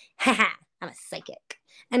blue. Haha, I'm a psychic.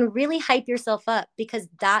 And really hype yourself up, because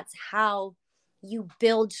that's how you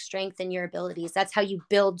build strength in your abilities. That's how you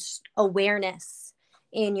build awareness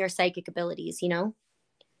in your psychic abilities,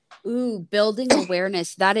 Ooh, building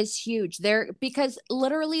awareness. That is huge. Because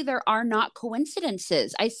literally there are not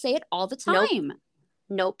coincidences. I say it all the time.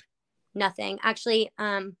 Nope. Nothing. Actually,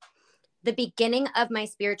 the beginning of my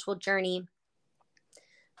spiritual journey,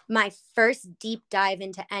 my first deep dive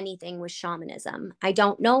into anything was shamanism. I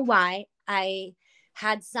don't know why. I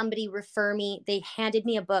had somebody refer me. They handed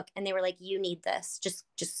me a book, and they were like, you need this. Just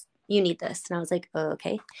you need this. And I was like, oh,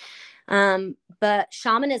 okay. But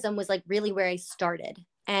shamanism was like really where I started.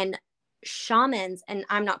 And shamans, and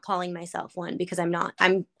I'm not calling myself one because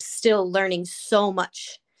I'm still learning so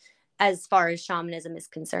much as far as shamanism is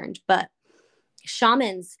concerned. But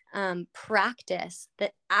shamans practice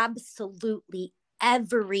that absolutely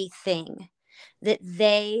everything that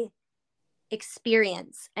they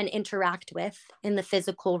experience and interact with in the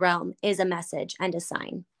physical realm is a message and a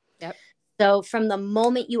sign. Yep. So from the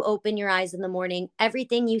moment you open your eyes in the morning,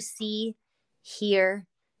 everything you see, hear,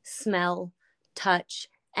 smell, touch,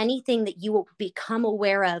 anything that you will become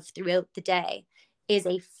aware of throughout the day is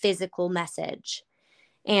a physical message.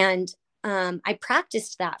 And I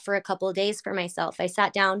practiced that for a couple of days for myself. I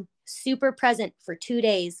sat down super present for 2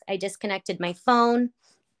 days. I disconnected my phone.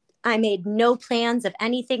 I made no plans of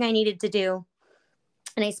anything I needed to do.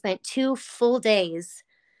 And I spent 2 full days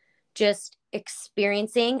just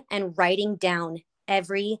experiencing and writing down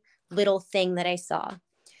every little thing that I saw.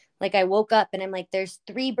 Like I woke up and I'm like, there's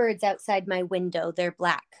 3 birds outside my window. They're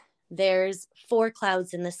black. There's 4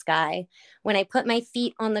 clouds in the sky. When I put my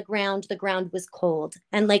feet on the ground was cold,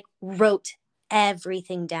 and like wrote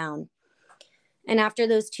everything down. And after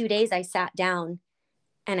those 2 days, I sat down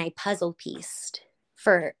and I puzzle pieced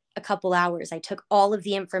for a couple hours. I took all of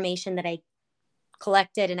the information that I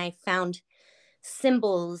collected and I found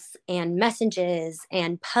symbols and messages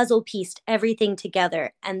and puzzle pieced everything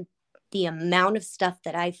together. And the amount of stuff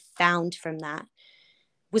that I found from that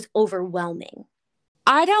was overwhelming.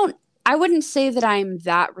 I wouldn't say that I'm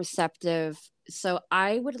that receptive. So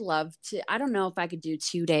I would love to, I don't know if I could do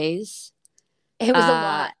 2 days. It was a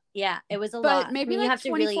lot. Yeah, it was a lot. But maybe like you have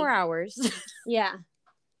 24 hours. Yeah.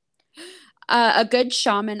 A good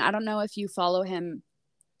shaman. I don't know if you follow him.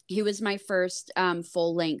 He was my first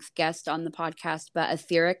full-length guest on the podcast, but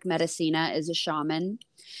Etheric Medicina is a shaman.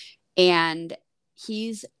 And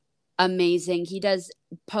he's amazing. He does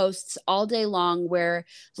posts all day long where,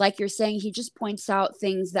 like you're saying, he just points out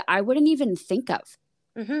things that I wouldn't even think of.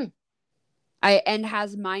 Mm-hmm. And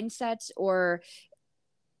has mindsets or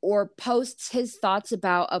posts his thoughts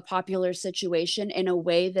about a popular situation in a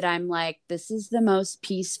way that I'm like, this is the most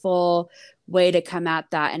peaceful way to come at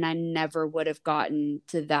that. And I never would have gotten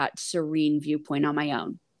to that serene viewpoint on my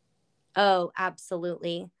own. Oh,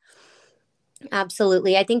 absolutely.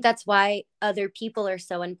 Absolutely. I think that's why other people are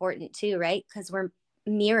so important too, right? Because we're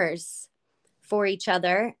mirrors for each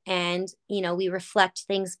other and, we reflect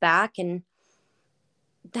things back. And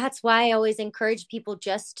that's why I always encourage people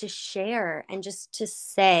just to share and just to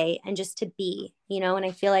say and just to be, and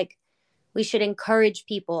I feel like we should encourage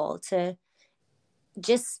people to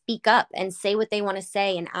just speak up and say what they want to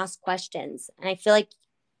say and ask questions. And I feel like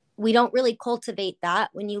we don't really cultivate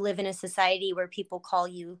that when you live in a society where people call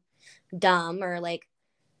you dumb or like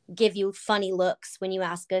give you funny looks when you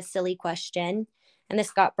ask a silly question. And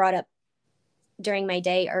this got brought up during my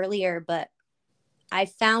day earlier, but I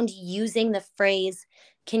found using the phrase,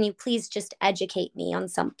 "Can you please just educate me on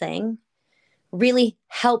something?" really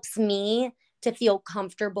helps me to feel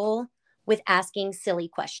comfortable with asking silly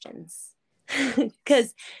questions.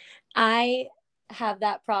 Because I have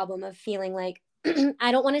that problem of feeling like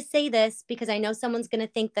I don't want to say this because I know someone's going to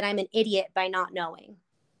think that I'm an idiot by not knowing.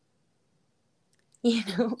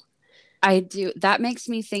 I do. That makes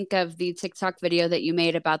me think of the TikTok video that you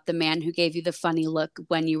made about the man who gave you the funny look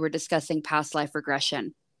when you were discussing past life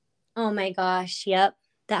regression. Oh my gosh. Yep.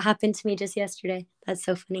 That happened to me just yesterday. That's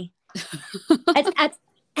so funny.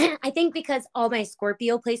 I think because all my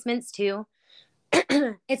Scorpio placements too,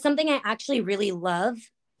 it's something I actually really love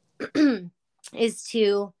is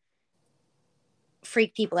to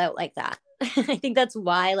freak people out like that. I think that's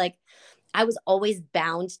why I was always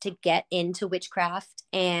bound to get into witchcraft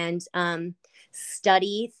and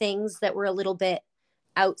study things that were a little bit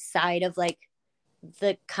outside of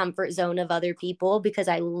the comfort zone of other people, because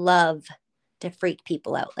I love to freak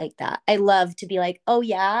people out like that. I love to be like, oh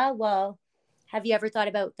yeah, well, have you ever thought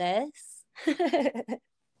about this?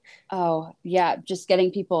 Oh yeah. Just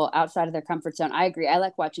getting people outside of their comfort zone. I agree. I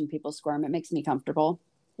like watching people squirm. It makes me comfortable.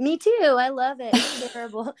 Me too. I love it. It's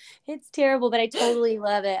terrible. It's terrible, but I totally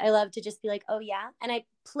love it. I love to just be like, oh yeah. And I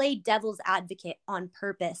play devil's advocate on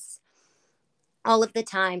purpose all of the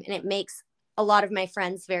time. And it makes a lot of my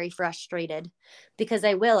friends very frustrated because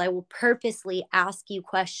I will purposely ask you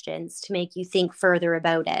questions to make you think further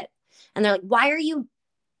about it. And they're like, why are you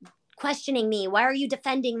questioning me? Why are you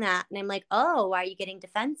defending that? And I'm like, oh, why are you getting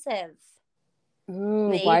defensive?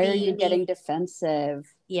 Ooh, why are you getting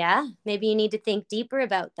defensive? Yeah, maybe you need to think deeper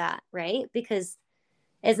about that, right? Because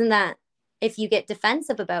isn't that if you get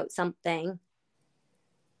defensive about something,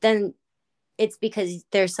 then it's because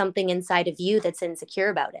there's something inside of you that's insecure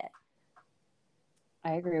about it.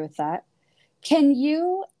 I agree with that.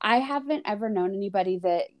 I haven't ever known anybody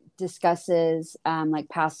that discusses like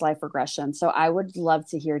past life regression. So I would love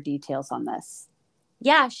to hear details on this.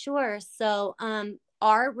 Yeah, sure. So,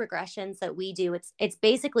 our regressions that we do, it's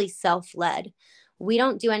basically self-led. We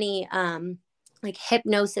don't do any like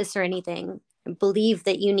hypnosis or anything. I believe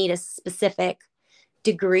that you need a specific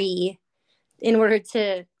degree in order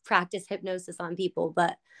to practice hypnosis on people,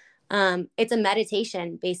 but it's a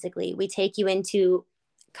meditation basically. We take you into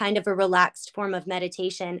kind of a relaxed form of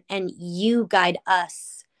meditation and you guide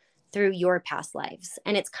us through your past lives.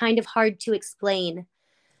 And it's kind of hard to explain,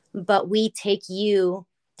 but we take you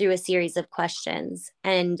through a series of questions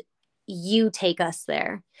and you take us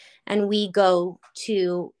there and we go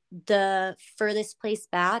to the furthest place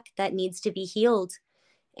back that needs to be healed.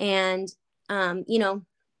 And you know,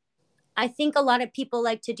 I think a lot of people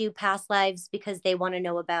like to do past lives because they want to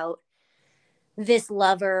know about this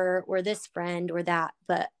lover or this friend or that,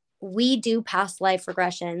 but we do past life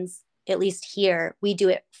regressions, at least here we do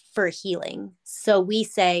it for healing. So we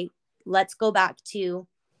say, let's go back to,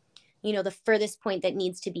 you know, the furthest point that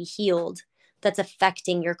needs to be healed that's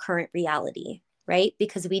affecting your current reality, right?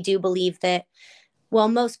 Because we do believe that, well,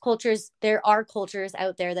 most cultures, there are cultures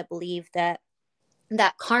out there that believe that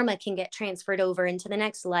karma can get transferred over into the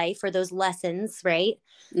next life, or those lessons, right,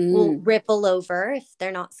 will ripple over if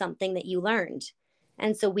they're not something that you learned.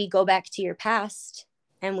 And so we go back to your past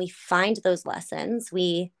and we find those lessons.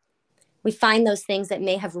 We find those things that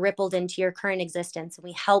may have rippled into your current existence, and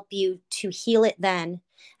we help you to heal it then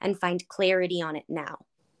and find clarity on it now,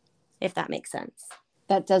 if that makes sense.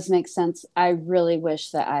 That does make sense. I really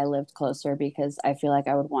wish that I lived closer because I feel like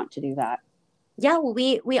I would want to do that. Yeah, well,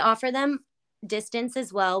 we offer them distance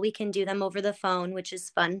as well. We can do them over the phone, which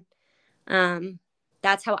is fun.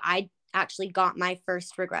 That's how I actually got my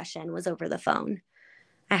first regression, was over the phone.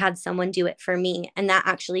 I had someone do it for me, and that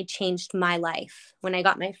actually changed my life when I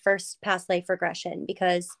got my first past life regression,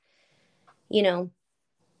 because, you know,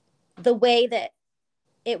 the way that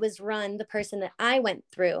it was run, the person that I went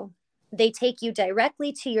through, they take you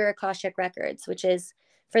directly to your Akashic records, which is,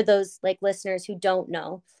 for those like listeners who don't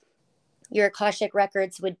know, your Akashic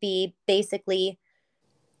records would be basically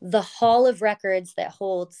the hall of records that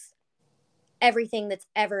holds everything that's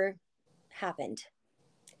ever happened.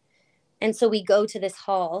 And so we go to this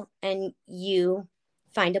hall and you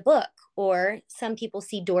find a book, or some people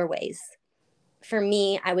see doorways. For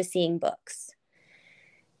me, I was seeing books.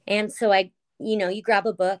 And so you grab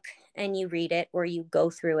a book and you read it, or you go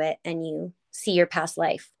through it and you see your past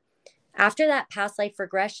life. After that past life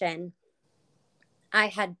regression, I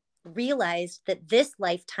had realized that this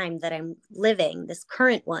lifetime that I'm living, this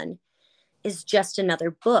current one, is just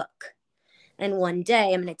another book. And one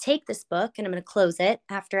day I'm going to take this book and I'm going to close it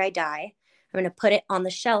after I die. I'm going to put it on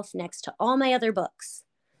the shelf next to all my other books.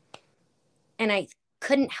 And I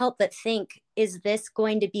couldn't help but think, is this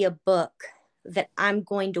going to be a book that I'm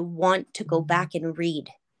going to want to go back and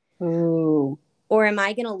read? Ooh. Or am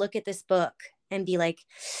I going to look at this book and be like,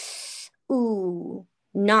 ooh,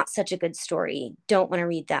 not such a good story. Don't want to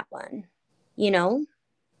read that one, you know?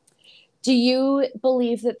 Do you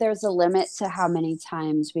believe that there's a limit to how many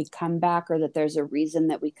times we come back, or that there's a reason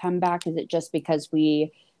that we come back? Is it just because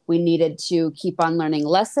we needed to keep on learning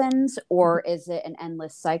lessons, or is it an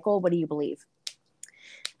endless cycle? What do you believe?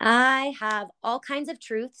 I have all kinds of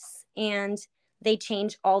truths and they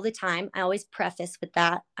change all the time. I always preface with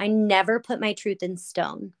that. I never put my truth in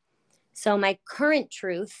stone. So my current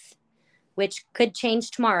truth, which could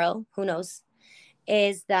change tomorrow, who knows,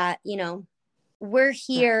 is that, we're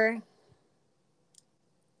here.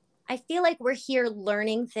 I feel like we're here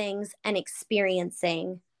learning things and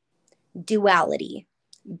experiencing duality,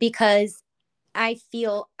 because I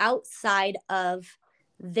feel outside of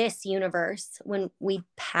this universe, when we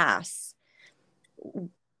pass,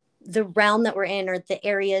 the realm that we're in, or the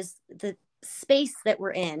areas, the space that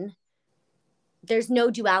we're in, there's no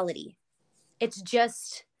duality. It's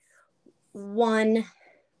just one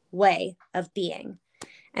way of being.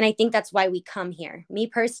 And I think that's why we come here. Me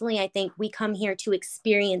personally, I think we come here to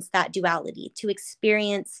experience that duality, to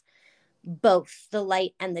experience both the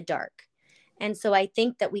light and the dark. And so I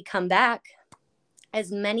think that we come back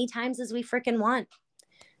as many times as we freaking want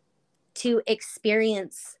to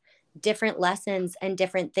experience different lessons and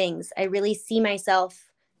different things. I really see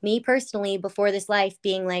myself, me personally, before this life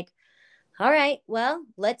being like, all right, well,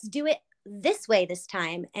 let's do it this way this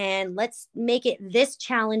time. And let's make it this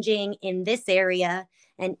challenging in this area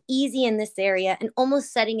and easy in this area, and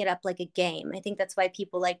almost setting it up like a game. I think that's why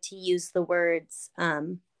people like to use the words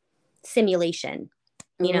simulation,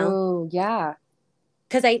 Oh, yeah.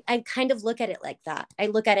 Because I kind of look at it like that. I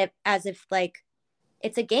look at it as if, like,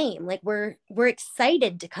 it's a game. Like we're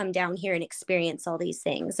excited to come down here and experience all these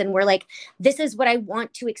things. And we're like, this is what I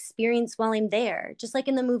want to experience while I'm there. Just like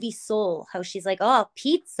in the movie Soul, how she's like, oh,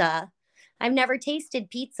 pizza. I've never tasted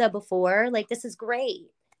pizza before. Like, this is great.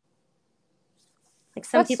 Like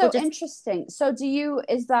some That's people so interesting. So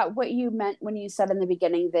is that what you meant when you said in the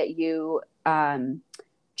beginning that you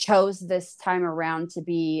chose this time around to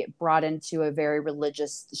be brought into a very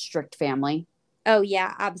religious, strict family? Oh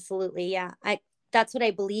yeah, absolutely. Yeah. That's what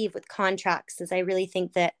I believe with contracts is I really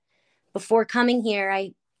think that before coming here,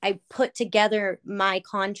 I put together my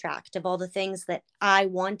contract of all the things that I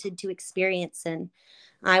wanted to experience and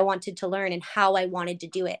I wanted to learn and how I wanted to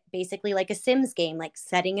do it. Basically like a Sims game, like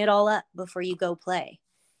setting it all up before you go play,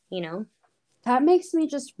 you know? That makes me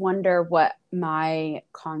just wonder what my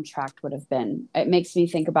contract would have been. It makes me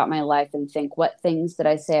think about my life and think, what things did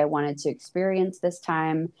I say I wanted to experience this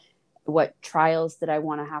time? What trials did I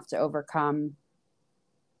want to have to overcome?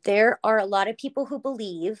 There are a lot of people who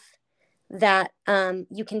believe that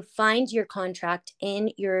you can find your contract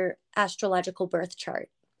in your astrological birth chart.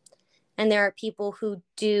 And there are people who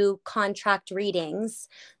do contract readings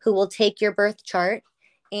who will take your birth chart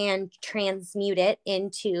and transmute it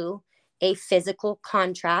into a physical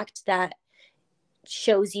contract that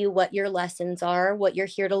shows you what your lessons are, what you're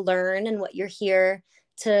here to learn, and what you're here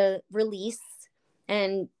to release.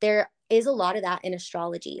 And there is a lot of that in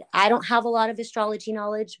astrology. I don't have a lot of astrology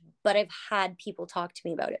knowledge, but I've had people talk to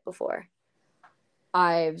me about it before.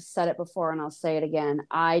 I've said it before and I'll say it again.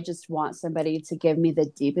 I just want somebody to give me the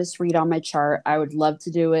deepest read on my chart. I would love to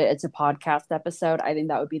do it. It's a podcast episode. I think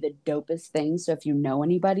that would be the dopest thing. So if you know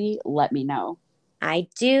anybody, let me know. I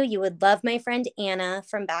do. You would love my friend Anna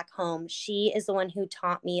from back home. She is the one who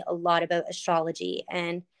taught me a lot about astrology,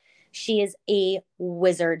 and she is a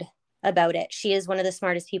wizard about it. She is one of the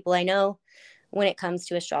smartest people I know when it comes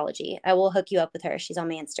to astrology. I will hook you up with her. She's on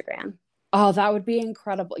my Instagram. Oh, that would be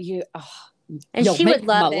incredible. And she would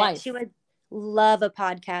love it. She would love a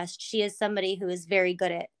podcast. She is somebody who is very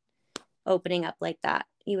good at opening up like that.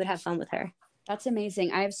 You would have fun with her. That's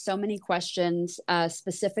amazing. I have so many questions.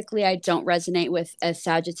 Specifically, I don't resonate with a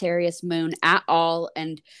Sagittarius moon at all.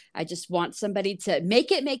 And I just want somebody to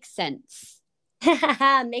make it make sense.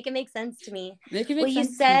 Make it make sense to me. You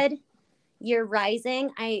said your rising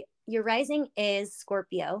is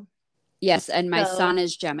Scorpio. Yes, and my sun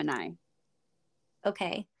is Gemini.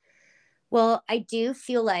 Okay. Well, I do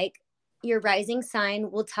feel like your rising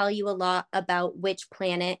sign will tell you a lot about which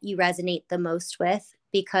planet you resonate the most with,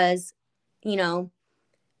 because, you know,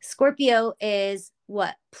 Scorpio is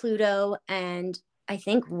what? Pluto and I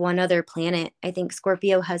think one other planet. I think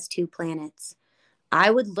Scorpio has 2 planets. I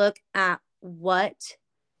would look at what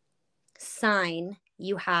sign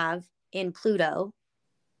you have in Pluto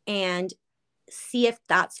and see if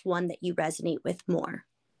that's one that you resonate with more.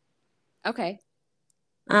 Okay.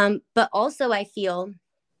 But also I feel,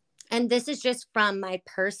 and this is just from my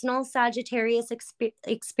personal Sagittarius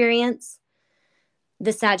experience,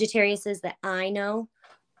 the Sagittariuses that I know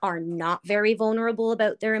are not very vulnerable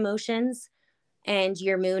about their emotions, and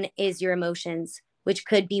your moon is your emotions, which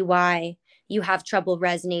could be why you have trouble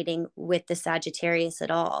resonating with the Sagittarius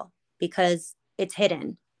at all, because it's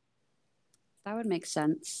hidden. That would make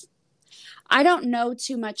sense. I don't know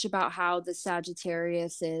too much about how the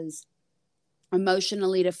Sagittarius is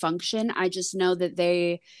emotionally to function. I just know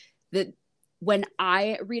that when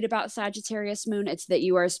I read about Sagittarius moon, it's that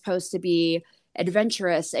you are supposed to be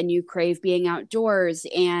adventurous and you crave being outdoors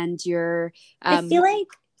and you're I feel like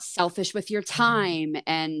selfish with your time,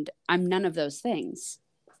 and I'm none of those things.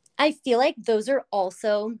 I feel like those are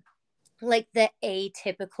also like the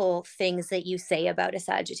atypical things that you say about a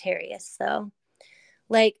Sagittarius, though.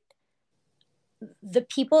 Like the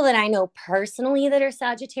people that I know personally that are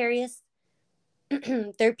Sagittarius,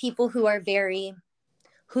 they're people who are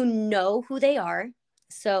who know who they are.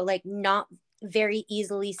 So like not very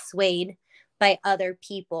easily swayed by other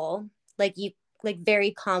people. Like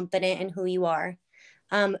very confident in who you are.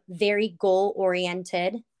 Very goal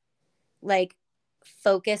oriented, like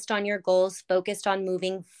focused on your goals, focused on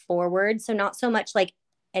moving forward. So not so much like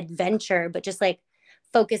adventure, but just like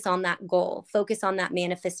focus on that goal, focus on that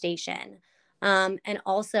manifestation. And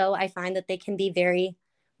also I find that they can be very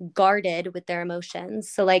guarded with their emotions.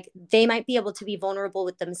 So like they might be able to be vulnerable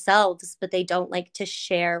with themselves, but they don't like to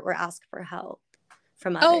share or ask for help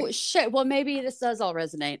from others. Oh shit. Well, maybe this does all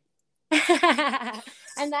resonate.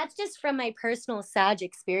 And that's just from my personal Sag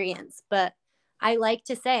experience. But I like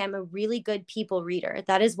to say I'm a really good people reader.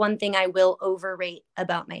 That is one thing I will overrate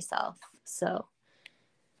about myself. So.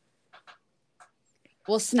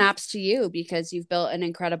 Well, snaps to you because you've built an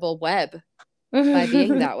incredible web by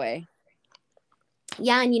being that way.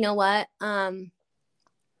 Yeah. And you know what?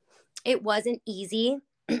 It wasn't easy.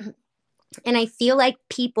 And I feel like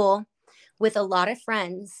people with a lot of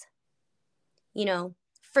friends, you know,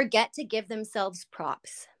 forget to give themselves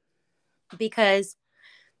props, because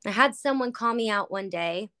I had someone call me out one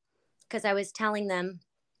day because I was telling them,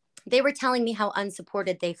 they were telling me how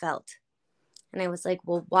unsupported they felt. And I was like,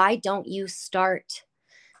 well, why don't you start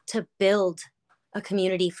to build a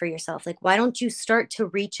community for yourself? Like, why don't you start to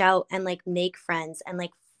reach out and like make friends and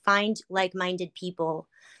like find like-minded people?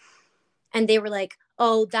 And they were like,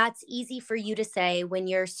 oh, that's easy for you to say when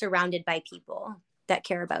you're surrounded by people that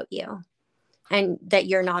care about you and that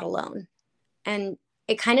you're not alone. And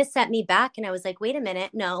it kind of set me back. And I was like, wait a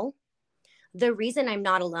minute. No, the reason I'm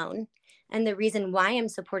not alone and the reason why I'm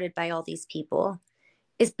supported by all these people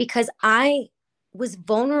is because I was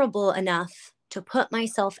vulnerable enough to put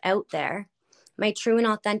myself out there, my true and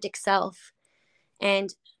authentic self.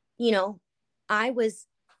 And, you know, I was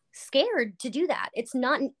scared to do that. It's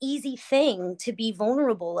not an easy thing to be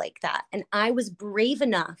vulnerable like that. And I was brave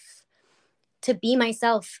enough to be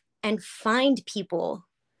myself and find people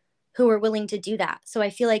who are willing to do that. So I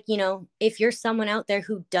feel like, you know, if you're someone out there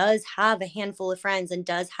who does have a handful of friends and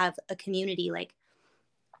does have a community, like,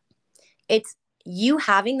 it's, you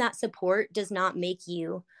having that support does not make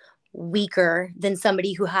you weaker than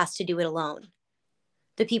somebody who has to do it alone.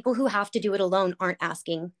 The people who have to do it alone aren't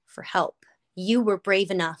asking for help. You were brave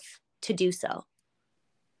enough to do so.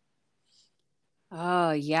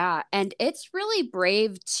 Oh, yeah. And it's really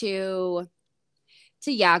brave to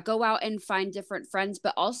yeah, go out and find different friends,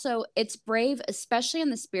 but also it's brave, especially in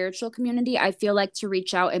the spiritual community. I feel like to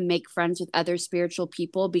reach out and make friends with other spiritual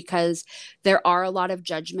people, because there are a lot of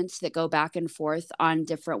judgments that go back and forth on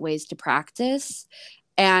different ways to practice.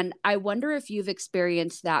 And I wonder if you've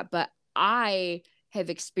experienced that, but I have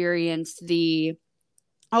experienced the,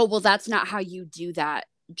 oh, well, that's not how you do that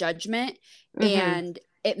judgment. Mm-hmm. And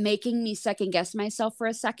it making me second guess myself for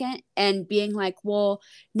a second and being like, well,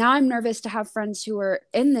 now I'm nervous to have friends who are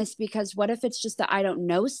in this, because what if it's just that I don't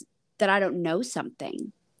know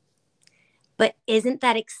something? But isn't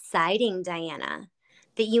that exciting, Diana,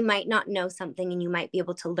 that you might not know something and you might be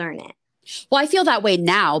able to learn it? Well, I feel that way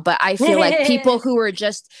now, but I feel like people who are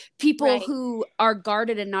just people Right. who are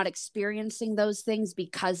guarded and not experiencing those things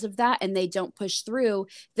because of that, and they don't push through,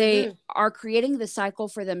 they are creating the cycle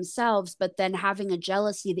for themselves, but then having a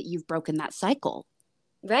jealousy that you've broken that cycle.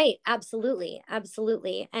 Right. Absolutely.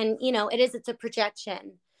 Absolutely. And, you know, it's a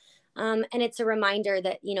projection. And it's a reminder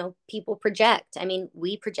that, you know, people project. I mean,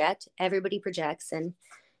 we project, everybody projects. And,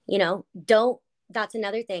 you know, that's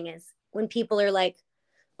another thing is when people are like,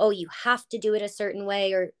 oh, you have to do it a certain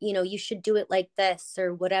way, or, you know, you should do it like this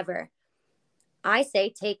or whatever. I say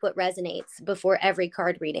take what resonates before every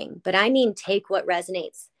card reading, but I mean take what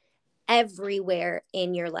resonates everywhere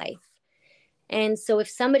in your life. And so if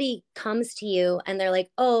somebody comes to you and they're like,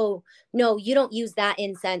 oh, no, you don't use that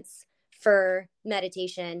incense for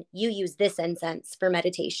meditation, you use this incense for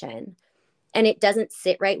meditation, and it doesn't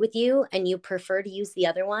sit right with you and you prefer to use the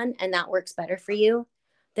other one and that works better for you,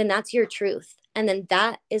 then that's your truth. And then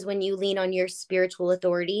that is when you lean on your spiritual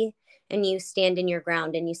authority and you stand in your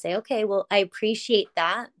ground and you say, okay, well, I appreciate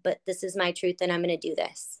that, but this is my truth and I'm going to do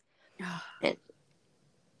this. And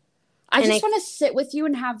I just want to sit with you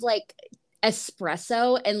and have like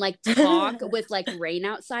espresso and like talk with like rain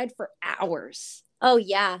outside for hours. Oh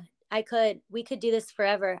yeah, we could do this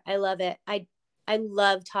forever. I love it. I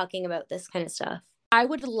love talking about this kind of stuff. I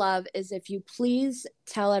would love is if you please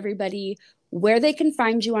tell everybody where they can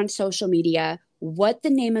find you on social media, what the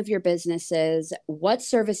name of your business is, what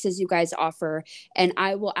services you guys offer. And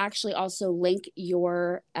I will actually also link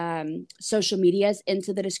your social medias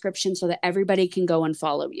into the description so that everybody can go and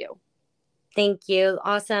follow you. Thank you.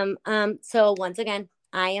 Awesome. So once again,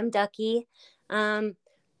 I am Ducky,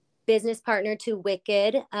 business partner to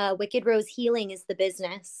Wicked. Wicked Rose Healing is the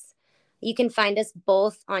business. You can find us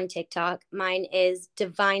both on TikTok. Mine is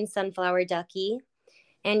Divine Sunflower Ducky.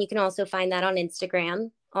 And you can also find that on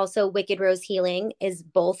Instagram. Also, Wicked Rose Healing is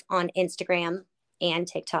both on Instagram and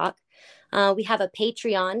TikTok. We have a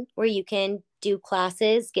Patreon where you can do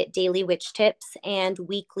classes, get daily witch tips, and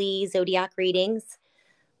weekly zodiac readings.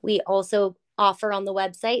 We also offer on the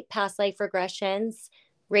website past life regressions,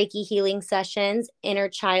 Reiki healing sessions, inner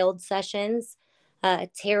child sessions,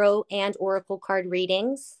 tarot and oracle card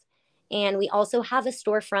readings. And we also have a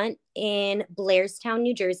storefront in Blairstown,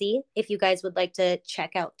 New Jersey. If you guys would like to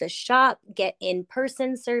check out the shop, get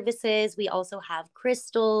in-person services. We also have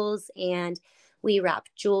crystals and we wrap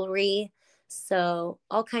jewelry. So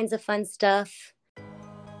all kinds of fun stuff.